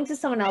 You're going to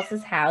someone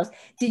else's house.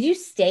 Did you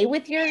stay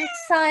with your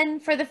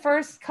son for the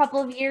first couple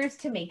of years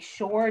to make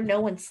sure no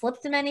one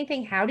slipped him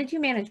anything? How did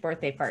you manage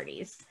birthday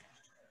parties?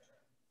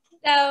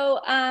 So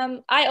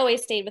I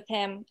always stayed with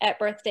him at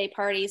birthday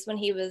parties when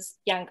he was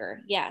younger.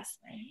 Yes.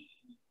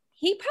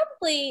 He was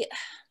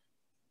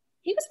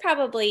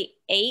probably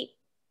 8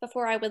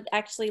 before I would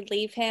actually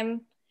leave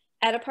him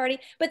at a party,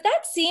 but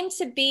that seemed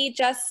to be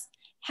just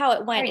how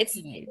it went. It's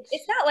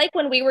not like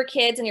when we were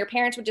kids and your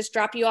parents would just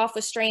drop you off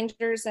with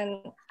strangers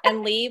and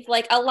leave.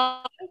 Like, a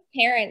lot of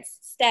parents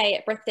stay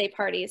at birthday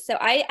parties. So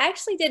I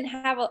actually didn't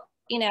have a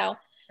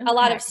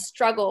lot of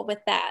struggle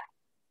with that.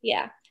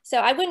 Yeah. So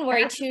I wouldn't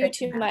worry too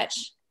much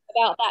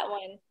about that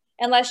one,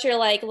 unless you're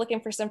like looking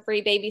for some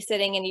free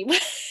babysitting and you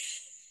want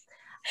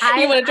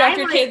to drop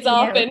your kids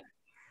off. And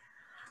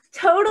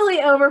totally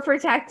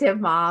overprotective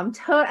mom.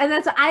 And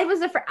that's, I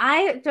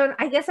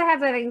guess I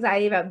have that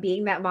anxiety about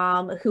being that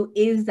mom who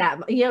is that,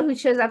 who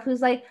shows up,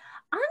 who's like,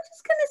 I'm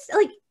just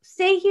going to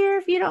stay here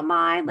if you don't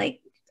mind.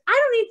 Like, I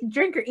don't need to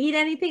drink or eat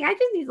anything. I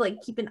just need to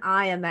keep an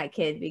eye on that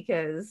kid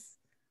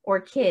or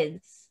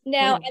kids.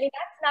 No, I mean,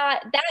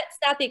 that's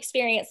not the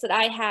experience that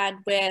I had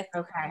with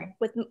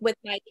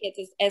my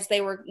kids as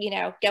they were,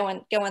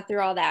 going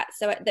through all that.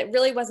 So that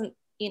really wasn't,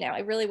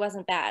 it really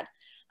wasn't bad.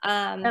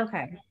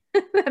 Okay.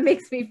 That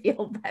makes me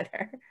feel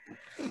better.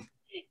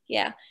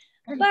 Yeah.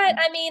 But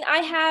I mean,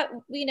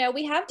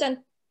 we have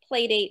done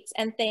play dates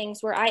and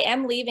things where I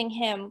am leaving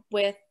him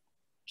with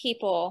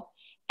people,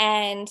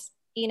 and,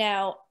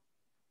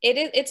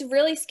 it's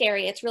really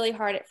scary. It's really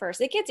hard at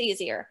first. It gets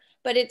easier,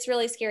 but it's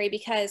really scary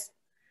because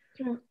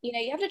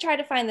you have to try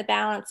to find the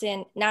balance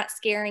in not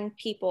scaring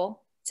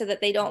people so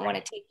that they don't want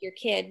to take your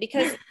kid,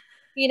 because,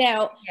 you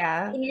know,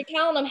 Yeah. when you're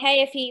telling them,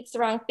 hey, if he eats the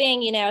wrong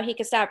thing, you know, he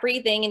could stop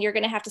breathing and you're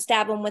going to have to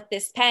stab him with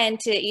this pen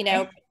to, you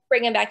know,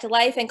 bring him back to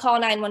life and call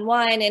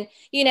 911. And,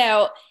 you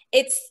know,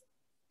 it's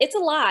a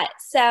lot.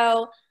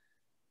 So,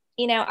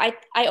 you know,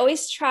 I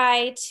always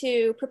try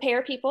to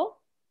prepare people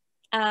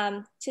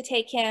to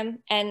take him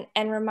and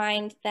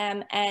remind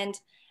them. And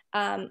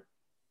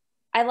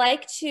I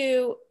like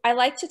to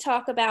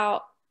talk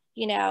about,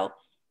 you know,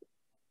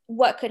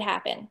 what could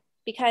happen,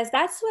 because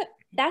that's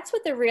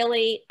what the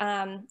really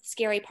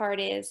scary part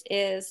is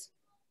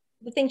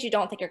the things you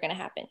don't think are going to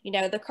happen, you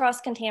know, the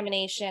cross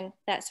contamination,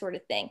 that sort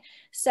of thing.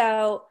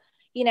 So,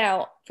 you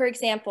know, for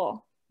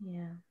example,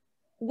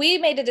 we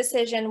made a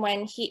decision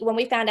when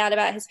we found out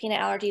about his peanut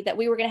allergy that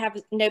we were going to have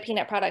no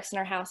peanut products in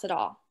our house at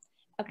all.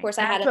 Of course,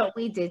 that's what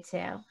we did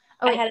too.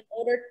 I had an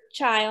older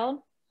child.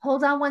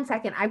 Hold on one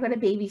second. I've got a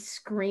baby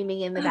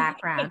screaming in the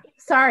background.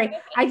 Sorry.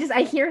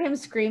 I hear him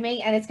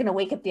screaming and it's going to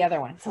wake up the other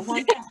one. So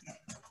one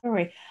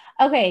second.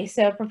 Okay.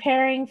 So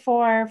preparing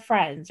for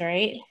friends,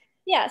 right?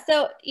 Yeah.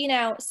 So, you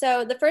know,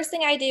 so the first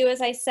thing I do is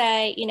I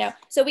say, you know,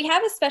 so we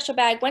have a special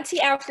bag. Once he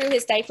outgrew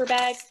his diaper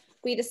bags,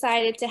 we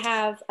decided to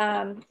have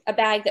a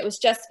bag that was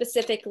just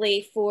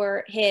specifically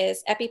for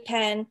his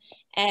EpiPen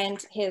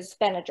and his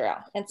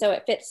Benadryl. And so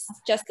it fits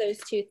just those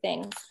two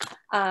things.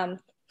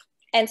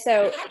 And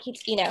so he,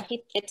 you know,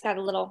 it's got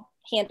a little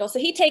handle. So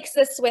he takes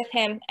this with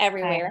him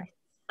everywhere.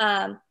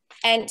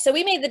 And so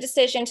we made the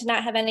decision to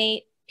not have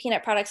any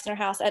peanut products in our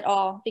house at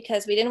all,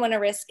 because we didn't want to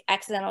risk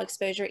accidental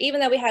exposure, even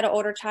though we had an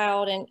older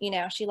child and, you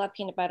know, she loved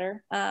peanut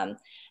butter.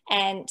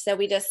 And so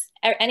we just,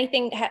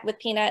 anything with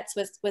peanuts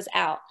was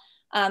out.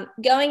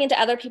 Going into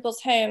other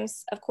people's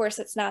homes, of course,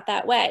 it's not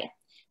that way.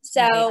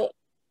 So,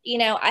 you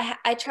know,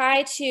 I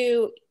try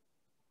to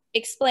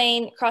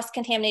explain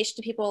cross-contamination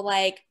to people,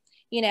 like,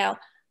 you know,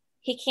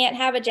 he can't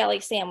have a jelly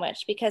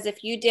sandwich, because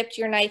if you dipped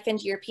your knife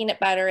into your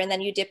peanut butter and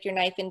then you dipped your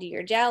knife into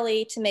your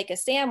jelly to make a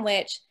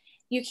sandwich,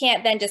 you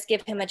can't then just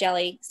give him a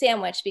jelly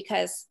sandwich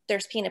because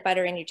there's peanut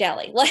butter in your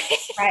jelly.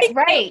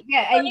 Right.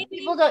 Yeah. And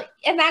people don't,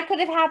 and that could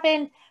have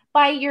happened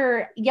by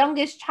your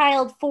youngest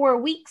child 4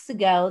 weeks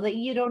ago that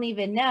you don't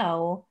even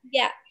know.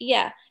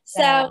 Yeah.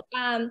 So,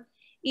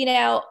 you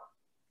know,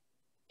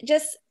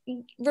 just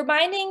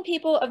reminding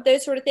people of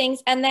those sort of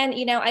things. And then,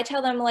 you know, I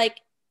tell them,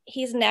 like,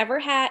 he's never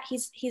had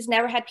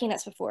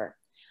peanuts before.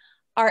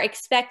 Our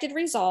expected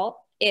result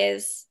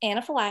is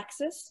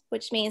anaphylaxis,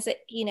 which means that,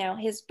 you know,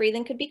 his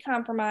breathing could be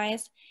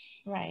compromised.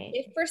 Right.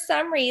 If for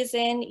some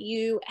reason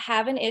you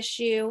have an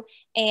issue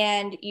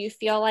and you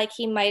feel like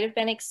he might have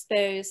been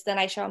exposed, then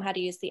I show him how to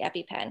use the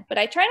EpiPen. But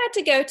I try not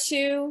to go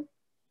too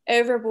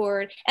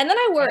overboard. And then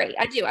I worry.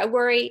 I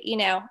worry, you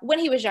know, when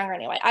he was younger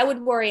anyway, I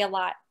would worry a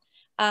lot.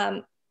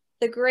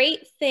 The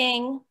great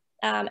thing,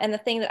 and the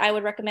thing that I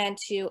would recommend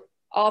to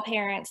all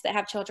parents that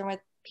have children with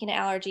peanut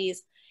allergies,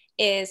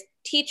 is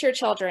teach your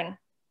children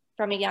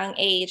from a young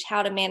age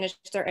how to manage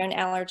their own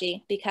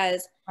allergy,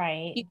 because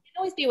you can't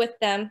always be with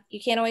them,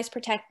 you can't always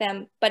protect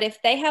them, but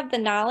if they have the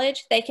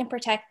knowledge, they can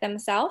protect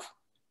themselves.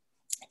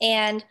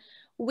 And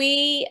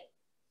we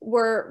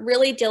were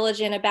really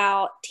diligent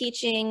about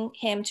teaching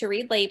him to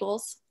read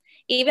labels.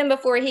 Even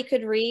before he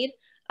could read,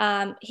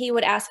 he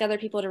would ask other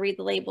people to read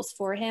the labels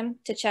for him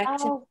to check.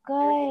 Oh,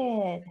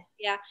 good.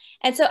 Yeah.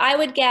 And so I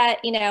would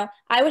get, you know,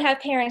 I would have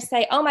parents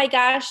say, oh my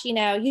gosh, you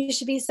know, you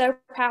should be so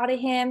proud of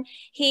him.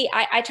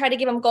 I tried to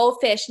give him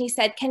goldfish and he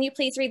said, can you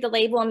please read the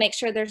label and make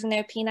sure there's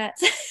no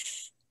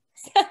peanuts?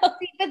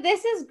 But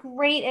this is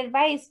great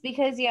advice,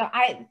 because, you know,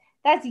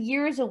 that's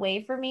years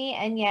away for me,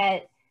 and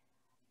yet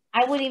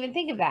I wouldn't even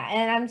think of that.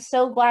 And I'm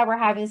so glad we're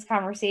having this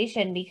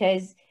conversation,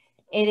 because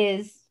it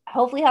is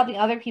hopefully helping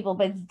other people,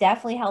 but it's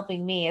definitely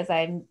helping me as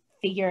I'm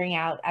figuring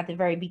out at the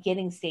very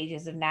beginning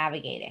stages of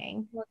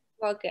navigating.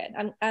 Well, good.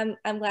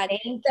 I'm glad.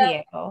 Thank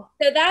you. So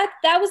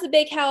that was a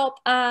big help.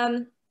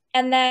 And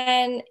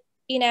then,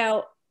 you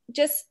know,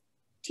 just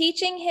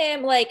teaching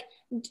him, like,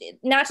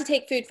 not to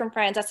take food from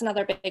friends. That's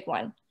another big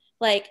one.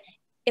 Like,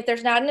 if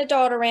there's not an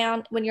adult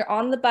around, when you're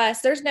on the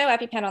bus, there's no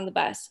EpiPen on the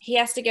bus. He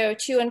has to go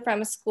to and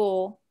from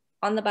school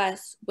on the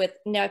bus with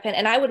no EpiPen.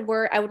 And I would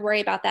worry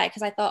about that,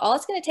 because I thought all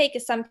it's going to take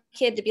is some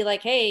kid to be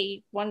like, hey,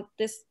 you want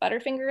this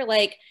Butterfinger?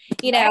 Like,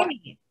 you know,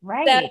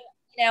 right. So,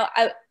 you know,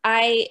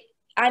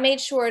 I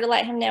made sure to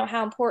let him know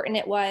how important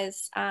it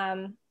was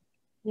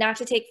not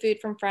to take food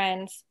from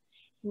friends,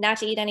 not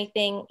to eat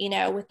anything, you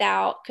know,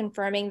 without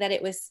confirming that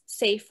it was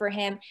safe for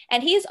him.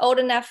 And he's old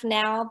enough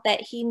now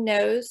that he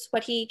knows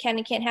what he can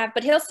and can't have,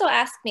 but he'll still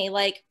ask me,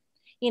 like,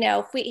 you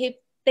know, if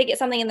they get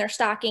something in their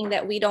stocking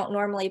that we don't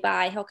normally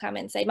buy, he'll come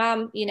and say,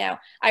 Mom, you know,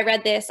 I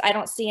read this, I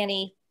don't see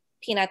any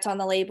peanuts on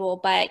the label,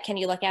 but can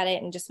you look at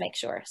it and just make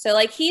sure? So,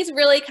 like, he's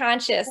really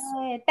conscious.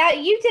 That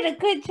you did a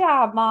good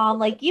job, Mom.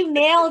 Like, you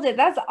nailed it.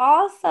 That's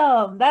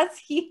awesome.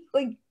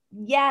 Like,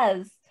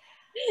 yes.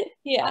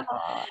 Yeah.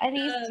 And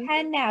he's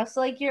 10 now. So,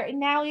 like,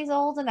 he's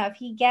old enough.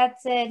 He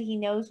gets it. He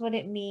knows what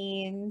it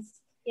means.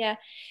 Yeah.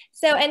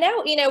 So, and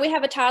now, you know, we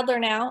have a toddler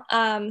now.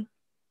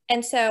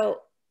 And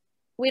so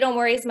we don't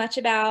worry as much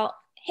about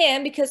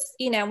him because,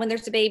 you know, when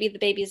there's a baby, the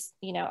baby's,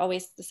 you know,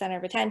 always the center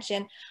of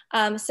attention.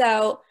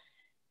 So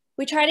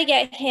we try to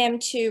get him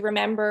to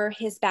remember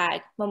his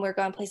bag when we're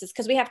going places,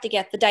 because we have to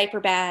get the diaper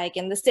bag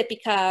and the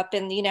sippy cup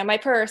and, you know, my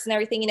purse and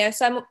everything, you know.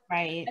 So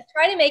I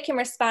try to make him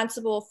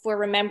responsible for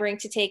remembering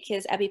to take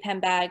his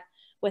EpiPen bag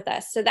with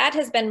us. So that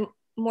has been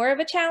more of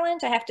a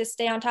challenge. I have to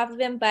stay on top of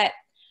him, but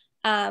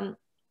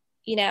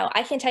you know,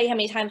 I can tell you how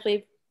many times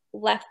we've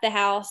left the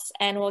house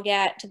and we'll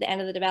get to the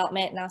end of the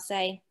development and I'll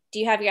say, do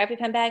you have your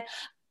EpiPen bag?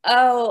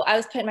 Oh, I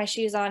was putting my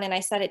shoes on and I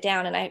set it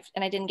down and I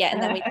didn't get,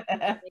 and then we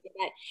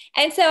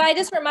and so I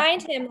just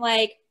remind him,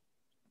 like,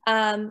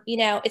 you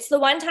know, it's the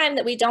one time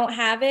that we don't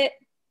have it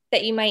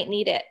that you might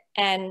need it.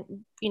 And,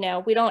 you know,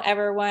 we don't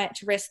ever want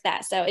to risk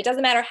that. So it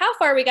doesn't matter how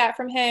far we got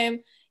from home,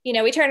 you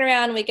know, we turn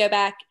around and we go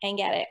back and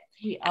get it.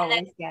 We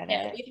always get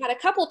it. We've had a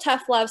couple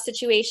tough love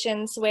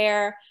situations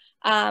where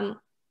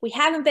we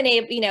haven't been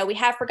able, you know, we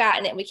have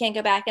forgotten it. We can't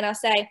go back. And I'll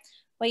say,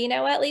 well, you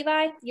know what,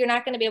 Levi, you're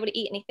not going to be able to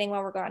eat anything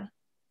while we're gone.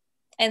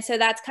 And so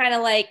that's kind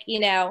of like, you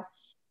know,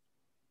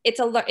 it's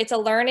a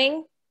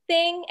learning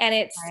thing, and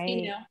it's,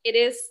 you know, it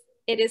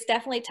is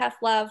definitely tough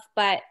love,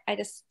 but I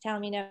just tell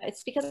him, you know,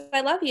 it's because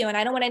I love you and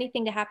I don't want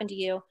anything to happen to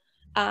you.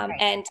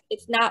 And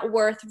it's not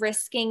worth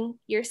risking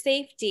your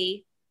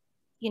safety,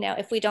 you know,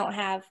 if we don't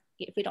have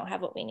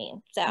what we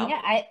need. So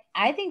yeah,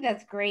 I think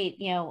that's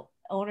great. You know,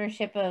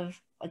 ownership of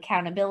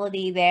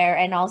accountability there,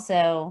 and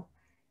also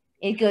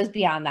it goes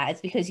beyond that.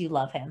 It's because you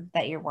love him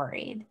that you're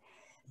worried.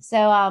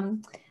 So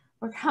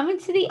we're coming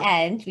to the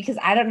end, because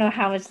I don't know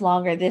how much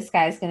longer this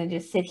guy's going to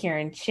just sit here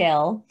and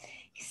chill,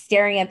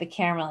 staring at the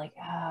camera like,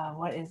 oh,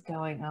 what is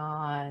going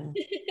on?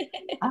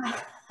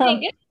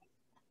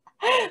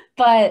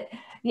 But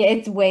yeah,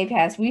 it's way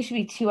past. We should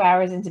be 2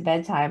 hours into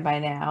bedtime by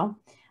now.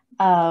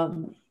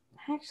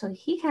 Actually,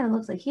 he kind of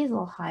looks like he has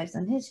little hives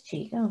on his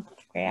cheek. Oh,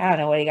 great. I don't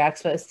know what he got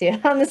exposed to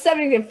on the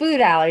subject of food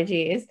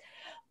allergies.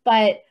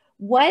 But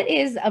what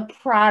is a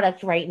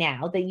product right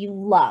now that you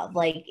love?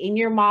 Like in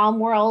your mom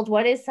world,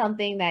 what is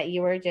something that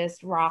you are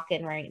just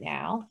rocking right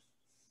now?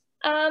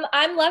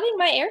 I'm loving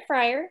my air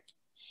fryer.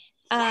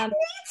 Me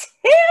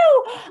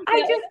too.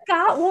 I just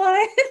got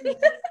one.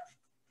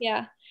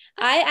 Yeah.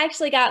 I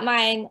actually got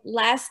mine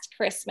last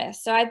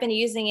Christmas, so I've been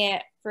using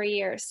it for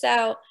years.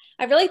 So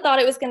I really thought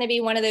it was going to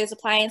be one of those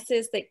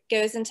appliances that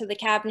goes into the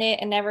cabinet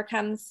and never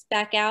comes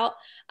back out.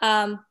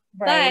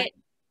 But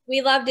we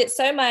loved it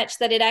so much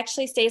that it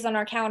actually stays on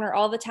our counter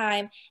all the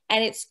time.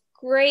 And it's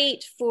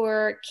great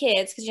for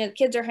kids, because, you know, the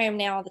kids are home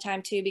now all the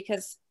time too,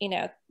 because, you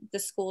know, the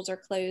schools are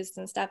closed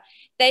and stuff.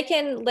 They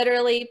can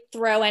literally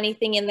throw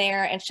anything in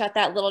there and shut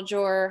that little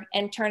drawer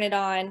and turn it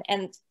on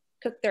and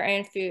cook their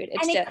own food.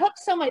 It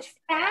cooks so much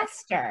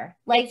faster.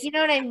 Like, you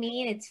know what I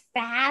mean? It's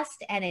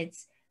fast and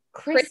it's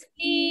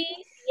crispy.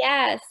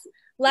 Yes.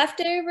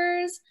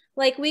 Leftovers.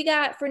 Like we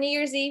got for New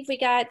Year's Eve, we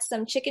got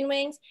some chicken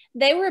wings.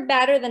 They were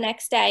better the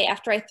next day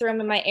after I threw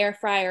them in my air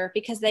fryer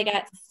because they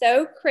got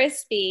so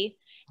crispy.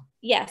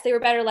 Yes, they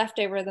were better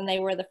leftover than they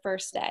were the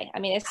first day. I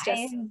mean, it's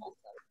just.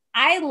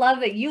 I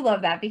love that you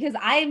love that, because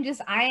I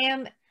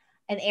am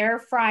an air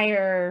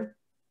fryer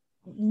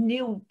I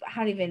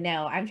don't even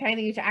know. I'm trying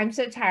to think. I'm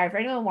so tired. For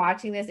anyone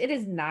watching this, it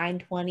is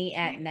 9:20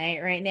 at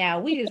night right now.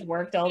 We just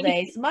worked all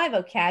day, so my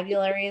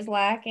vocabulary is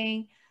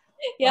lacking.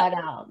 Yep.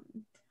 But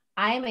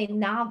I am a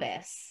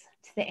novice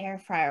to the air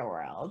fryer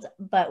world.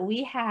 But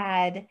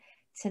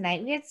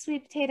tonight we had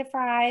sweet potato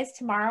fries.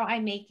 Tomorrow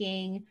I'm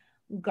making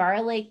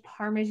garlic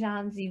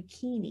parmesan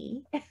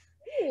zucchini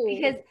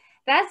because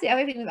that's the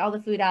other thing with all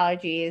the food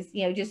allergies,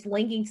 you know, just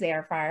linking to the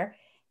air fryer,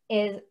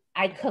 is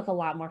I cook a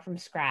lot more from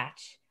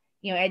scratch.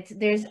 You know,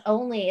 there's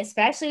only,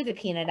 especially with the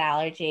peanut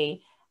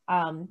allergy,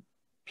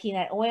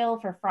 peanut oil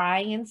for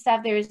frying and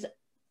stuff. There's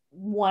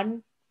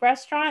one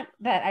restaurant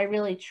that I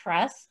really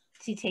trust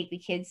to take the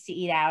kids to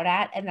eat out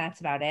at, and that's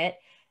about it.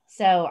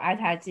 So I've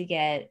had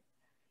to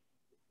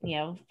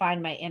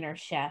find my inner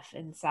chef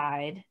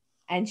inside,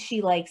 and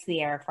she likes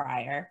the air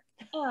fryer.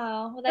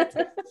 Oh, well, that's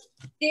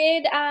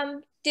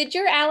did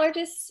your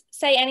allergist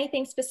say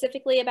anything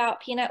specifically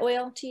about peanut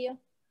oil to you?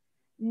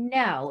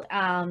 No,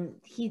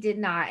 he did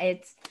not.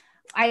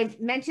 I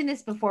mentioned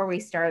this before we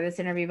started this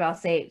interview, but I'll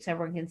say it so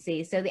everyone can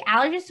see. So the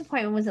allergist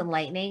appointment was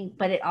enlightening,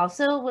 but it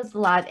also was a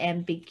lot of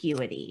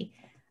ambiguity.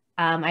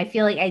 I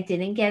feel like I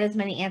didn't get as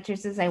many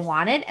answers as I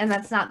wanted, and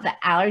that's not the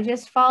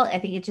allergist's fault. I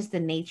think it's just the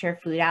nature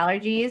of food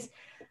allergies.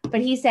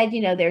 But he said,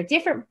 you know, there are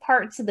different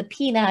parts of the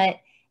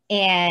peanut,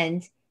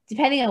 and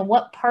depending on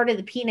what part of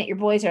the peanut your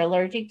boys are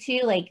allergic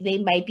to, like they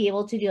might be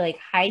able to do like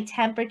high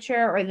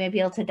temperature, or they might be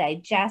able to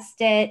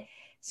digest it.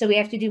 So we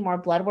have to do more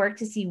blood work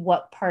to see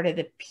what part of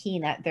the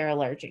peanut they're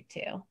allergic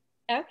to.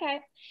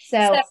 Okay.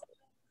 So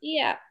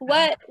yeah,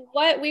 what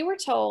we were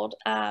told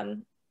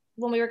when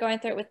we were going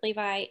through it with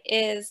Levi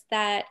is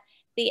that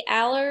the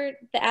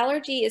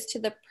allergy is to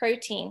the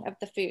protein of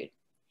the food.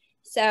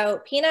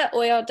 So peanut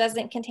oil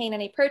doesn't contain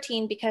any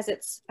protein because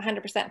it's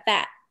 100%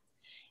 fat.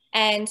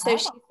 And so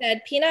she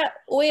said peanut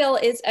oil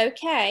is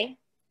okay,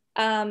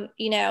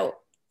 you know,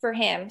 for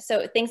him.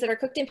 So things that are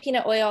cooked in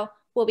peanut oil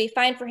will be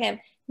fine for him.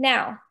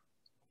 Now,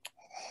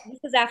 This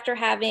is after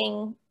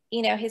having,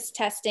 his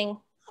testing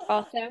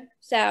also.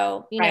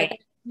 So, Right. that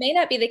may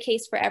not be the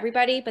case for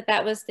everybody, but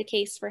that was the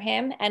case for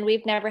him. And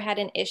we've never had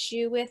an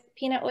issue with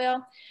peanut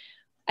oil.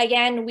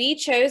 Again, we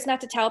chose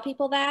not to tell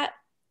people that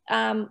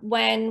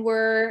when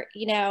we're,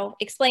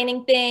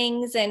 explaining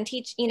things and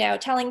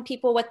telling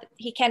people what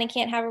he can and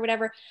can't have or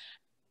whatever.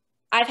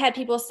 I've had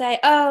people say,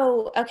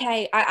 "Oh,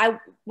 okay,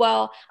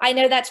 well, I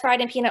know that's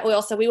fried in peanut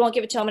oil, so we won't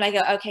give it to him." And I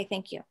go, "Okay,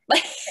 thank you."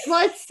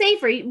 Well, it's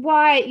safer.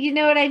 Why? You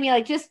know what I mean?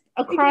 Like just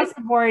across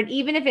the board,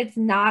 even if it's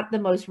not the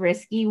most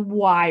risky,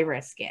 why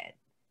risk it?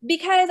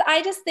 Because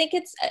I just think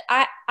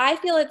I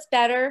feel it's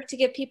better to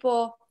give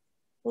people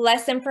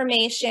less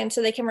information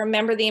so they can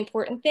remember the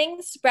important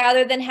things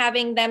rather than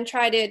having them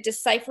try to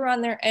decipher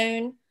on their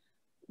own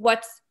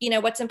what's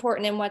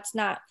important and what's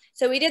not.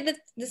 So we did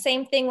the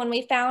same thing when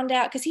we found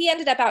out, because he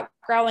ended up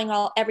outgrowing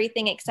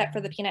everything except for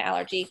the peanut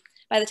allergy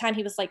by the time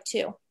he was like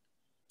 2.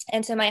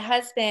 And so my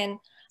husband,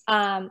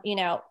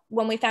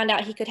 when we found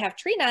out he could have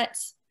tree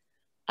nuts,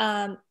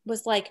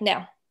 was like,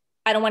 no,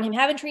 I don't want him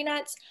having tree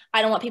nuts.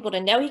 I don't want people to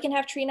know he can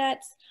have tree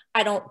nuts.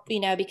 I don't,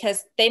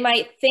 because they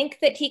might think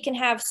that he can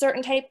have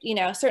certain types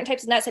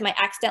of nuts. They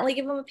might accidentally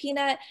give him a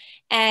peanut.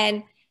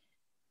 And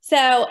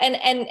so,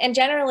 and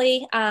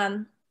generally,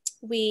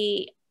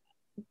 we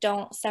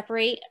don't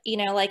separate,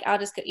 like I'll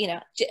just,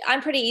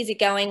 I'm pretty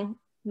easygoing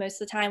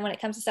most of the time when it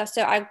comes to stuff.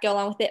 So I go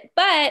along with it.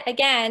 But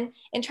again,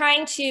 in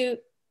trying to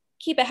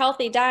keep a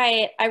healthy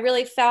diet, I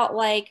really felt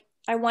like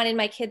I wanted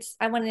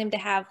him to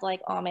have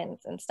like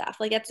almonds and stuff.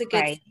 Like that's a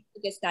good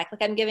snack.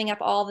 Like I'm giving up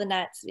all the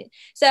nuts.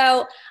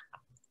 So,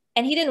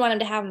 and he didn't want him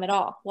to have them at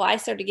all. Well, I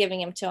started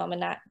giving him to him and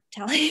not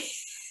telling him.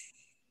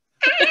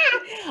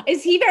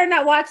 Is he better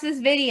not watch this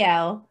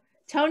video?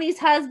 Tony's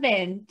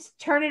husband,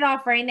 turn it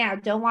off right now.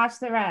 Don't watch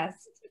the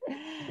rest.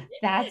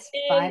 That's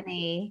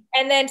funny.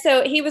 And then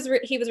so he was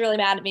really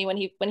mad at me when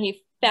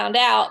he found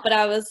out, but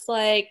I was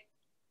like,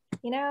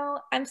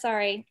 I'm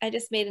sorry. I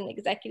just made an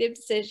executive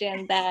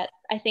decision that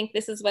I think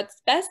this is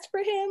what's best for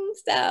him.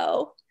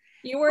 So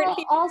you weren't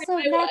here. Also,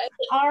 nuts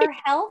are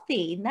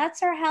healthy.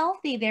 Nuts are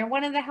healthy. They're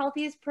one of the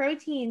healthiest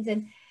proteins.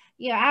 And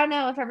I don't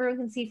know if everyone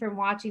can see from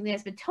watching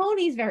this, but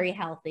Toni's very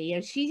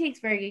healthy. She takes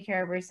very good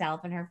care of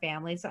herself and her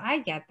family. So I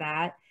get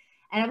that.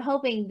 And I'm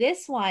hoping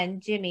this one,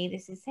 Jimmy,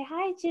 this is say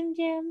hi, Jim.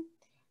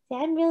 Say,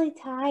 I'm really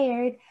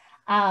tired.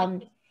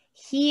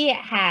 He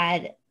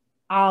had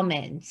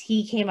almonds.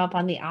 He came up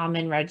on the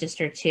almond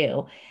register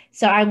too.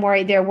 So I'm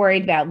worried they're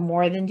worried about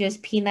more than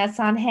just peanuts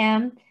on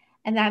him.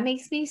 And that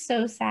makes me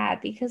so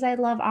sad because I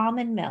love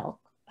almond milk.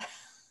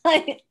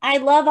 I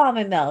love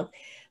almond milk,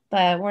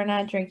 but we're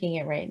not drinking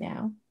it right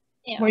now.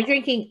 Yeah. We're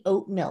drinking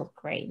oat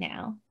milk right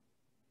now.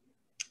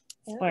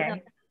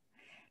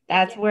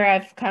 That's where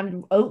I've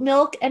come. Oat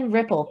milk and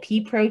Ripple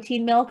pea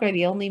protein milk are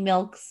the only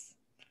milks.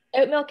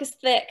 Oat milk is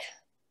thick.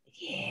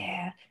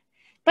 Yeah,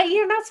 but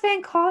you're not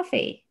spending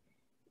coffee.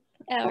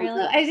 Oh,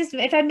 really?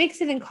 If I mix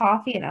it in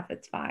coffee enough,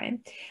 it's fine.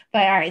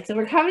 But all right, so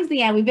we're coming to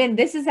the end.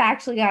 This is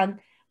actually gone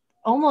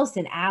almost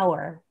an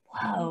hour.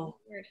 Whoa,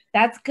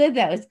 that's good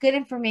though. It's good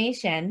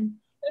information.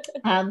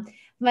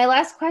 My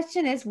last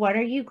question is, what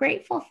are you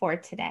grateful for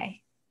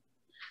today?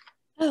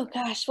 Oh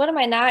gosh, what am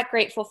I not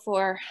grateful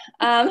for?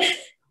 So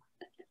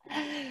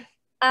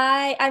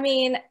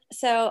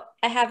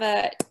I have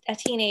a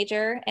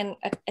teenager and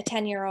a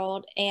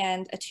 10-year-old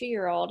and a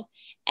 2-year-old.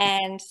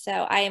 And so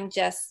I am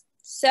just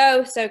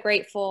so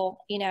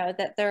grateful,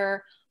 that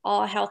they're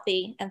all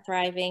healthy and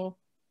thriving.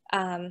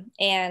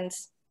 And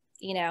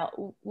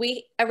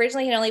we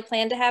originally had only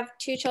planned to have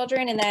 2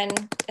 children, and then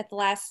at the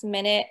last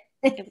minute,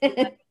 it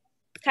was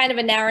kind of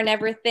a now or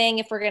never thing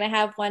if we're going to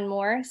have one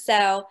more.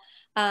 So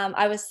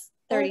I was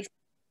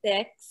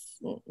 35.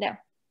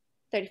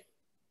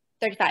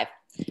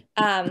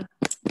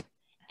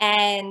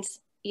 And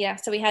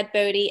so we had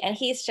Bodie, and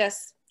he's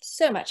just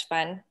so much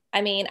fun.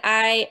 I mean,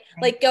 I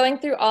like going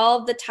through all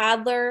of the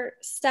toddler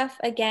stuff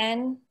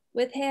again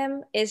with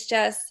him is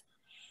just,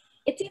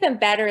 it's even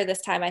better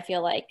this time. I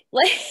feel like.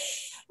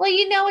 Well,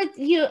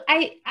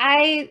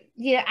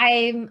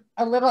 I'm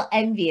a little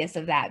envious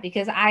of that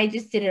because I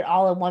just did it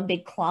all in one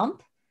big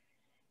clump.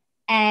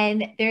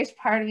 And there's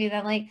part of me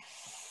that like,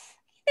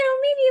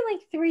 maybe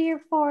like 3 or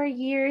 4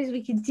 years,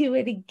 we could do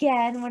it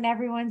again when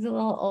everyone's a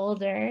little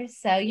older.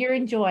 So you're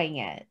enjoying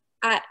it.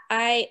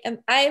 I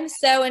am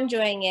so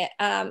enjoying it.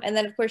 And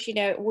then of course,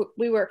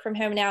 we work from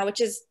home now,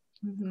 which is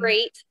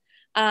great.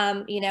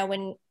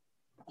 When,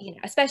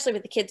 especially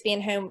with the kids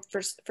being home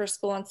for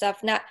school and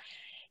stuff,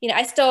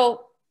 I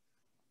still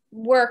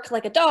work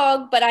like a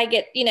dog, but I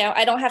get,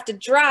 I don't have to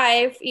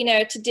drive,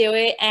 to do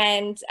it.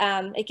 And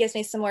it gives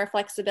me some more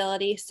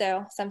flexibility.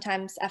 So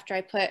sometimes after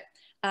I put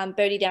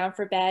Bodie down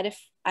for bed, if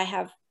I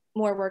have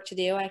more work to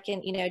do, I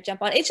can,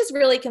 jump on. It's just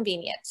really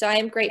convenient. So I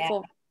am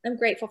grateful. Yeah. I'm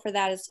grateful for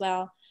that as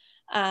well.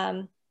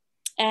 And,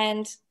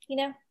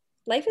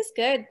 life is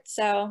good.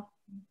 So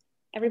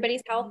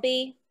everybody's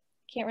healthy.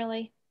 Can't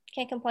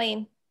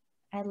complain.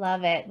 I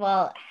love it.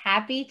 Well,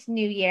 happy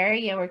New Year.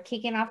 We're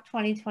kicking off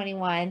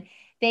 2021.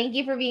 Thank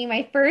you for being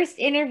my first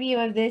interview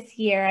of this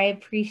year. I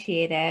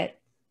appreciate it.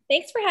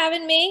 Thanks for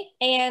having me.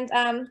 And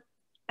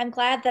I'm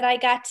glad that I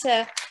got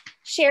to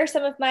share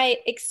some of my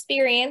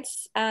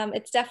experience.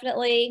 It's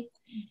definitely,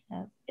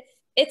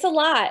 it's a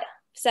lot.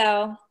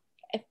 So,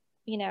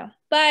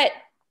 but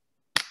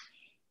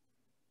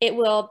it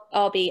will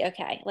all be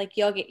okay. Like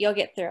you'll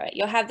get through it.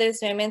 You'll have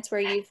those moments where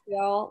you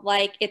feel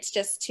like it's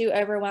just too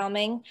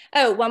overwhelming.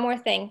 Oh, one more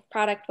thing,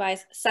 product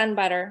wise, sun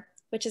butter,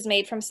 which is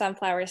made from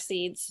sunflower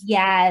seeds.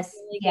 Yes,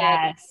 Really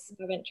yes. I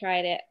haven't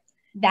tried it.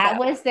 That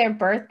was their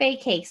birthday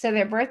cake. So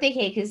their birthday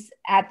cake is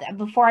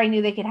before I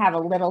knew they could have a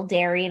little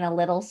dairy and a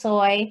little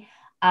soy,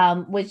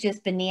 was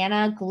just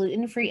banana,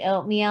 gluten-free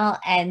oatmeal,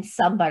 and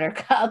some butter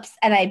cups.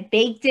 And I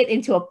baked it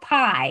into a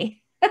pie.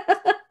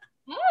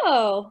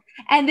 Oh.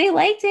 And they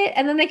liked it.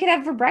 And then they could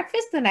have for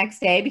breakfast the next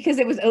day because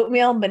it was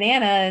oatmeal and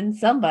banana and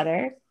some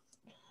butter.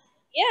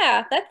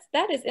 Yeah,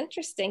 that is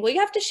interesting. Well, you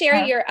have to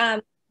share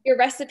your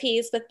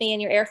recipes with me in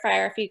your air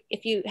fryer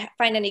if you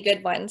find any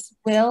good ones.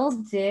 Will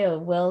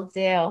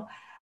do.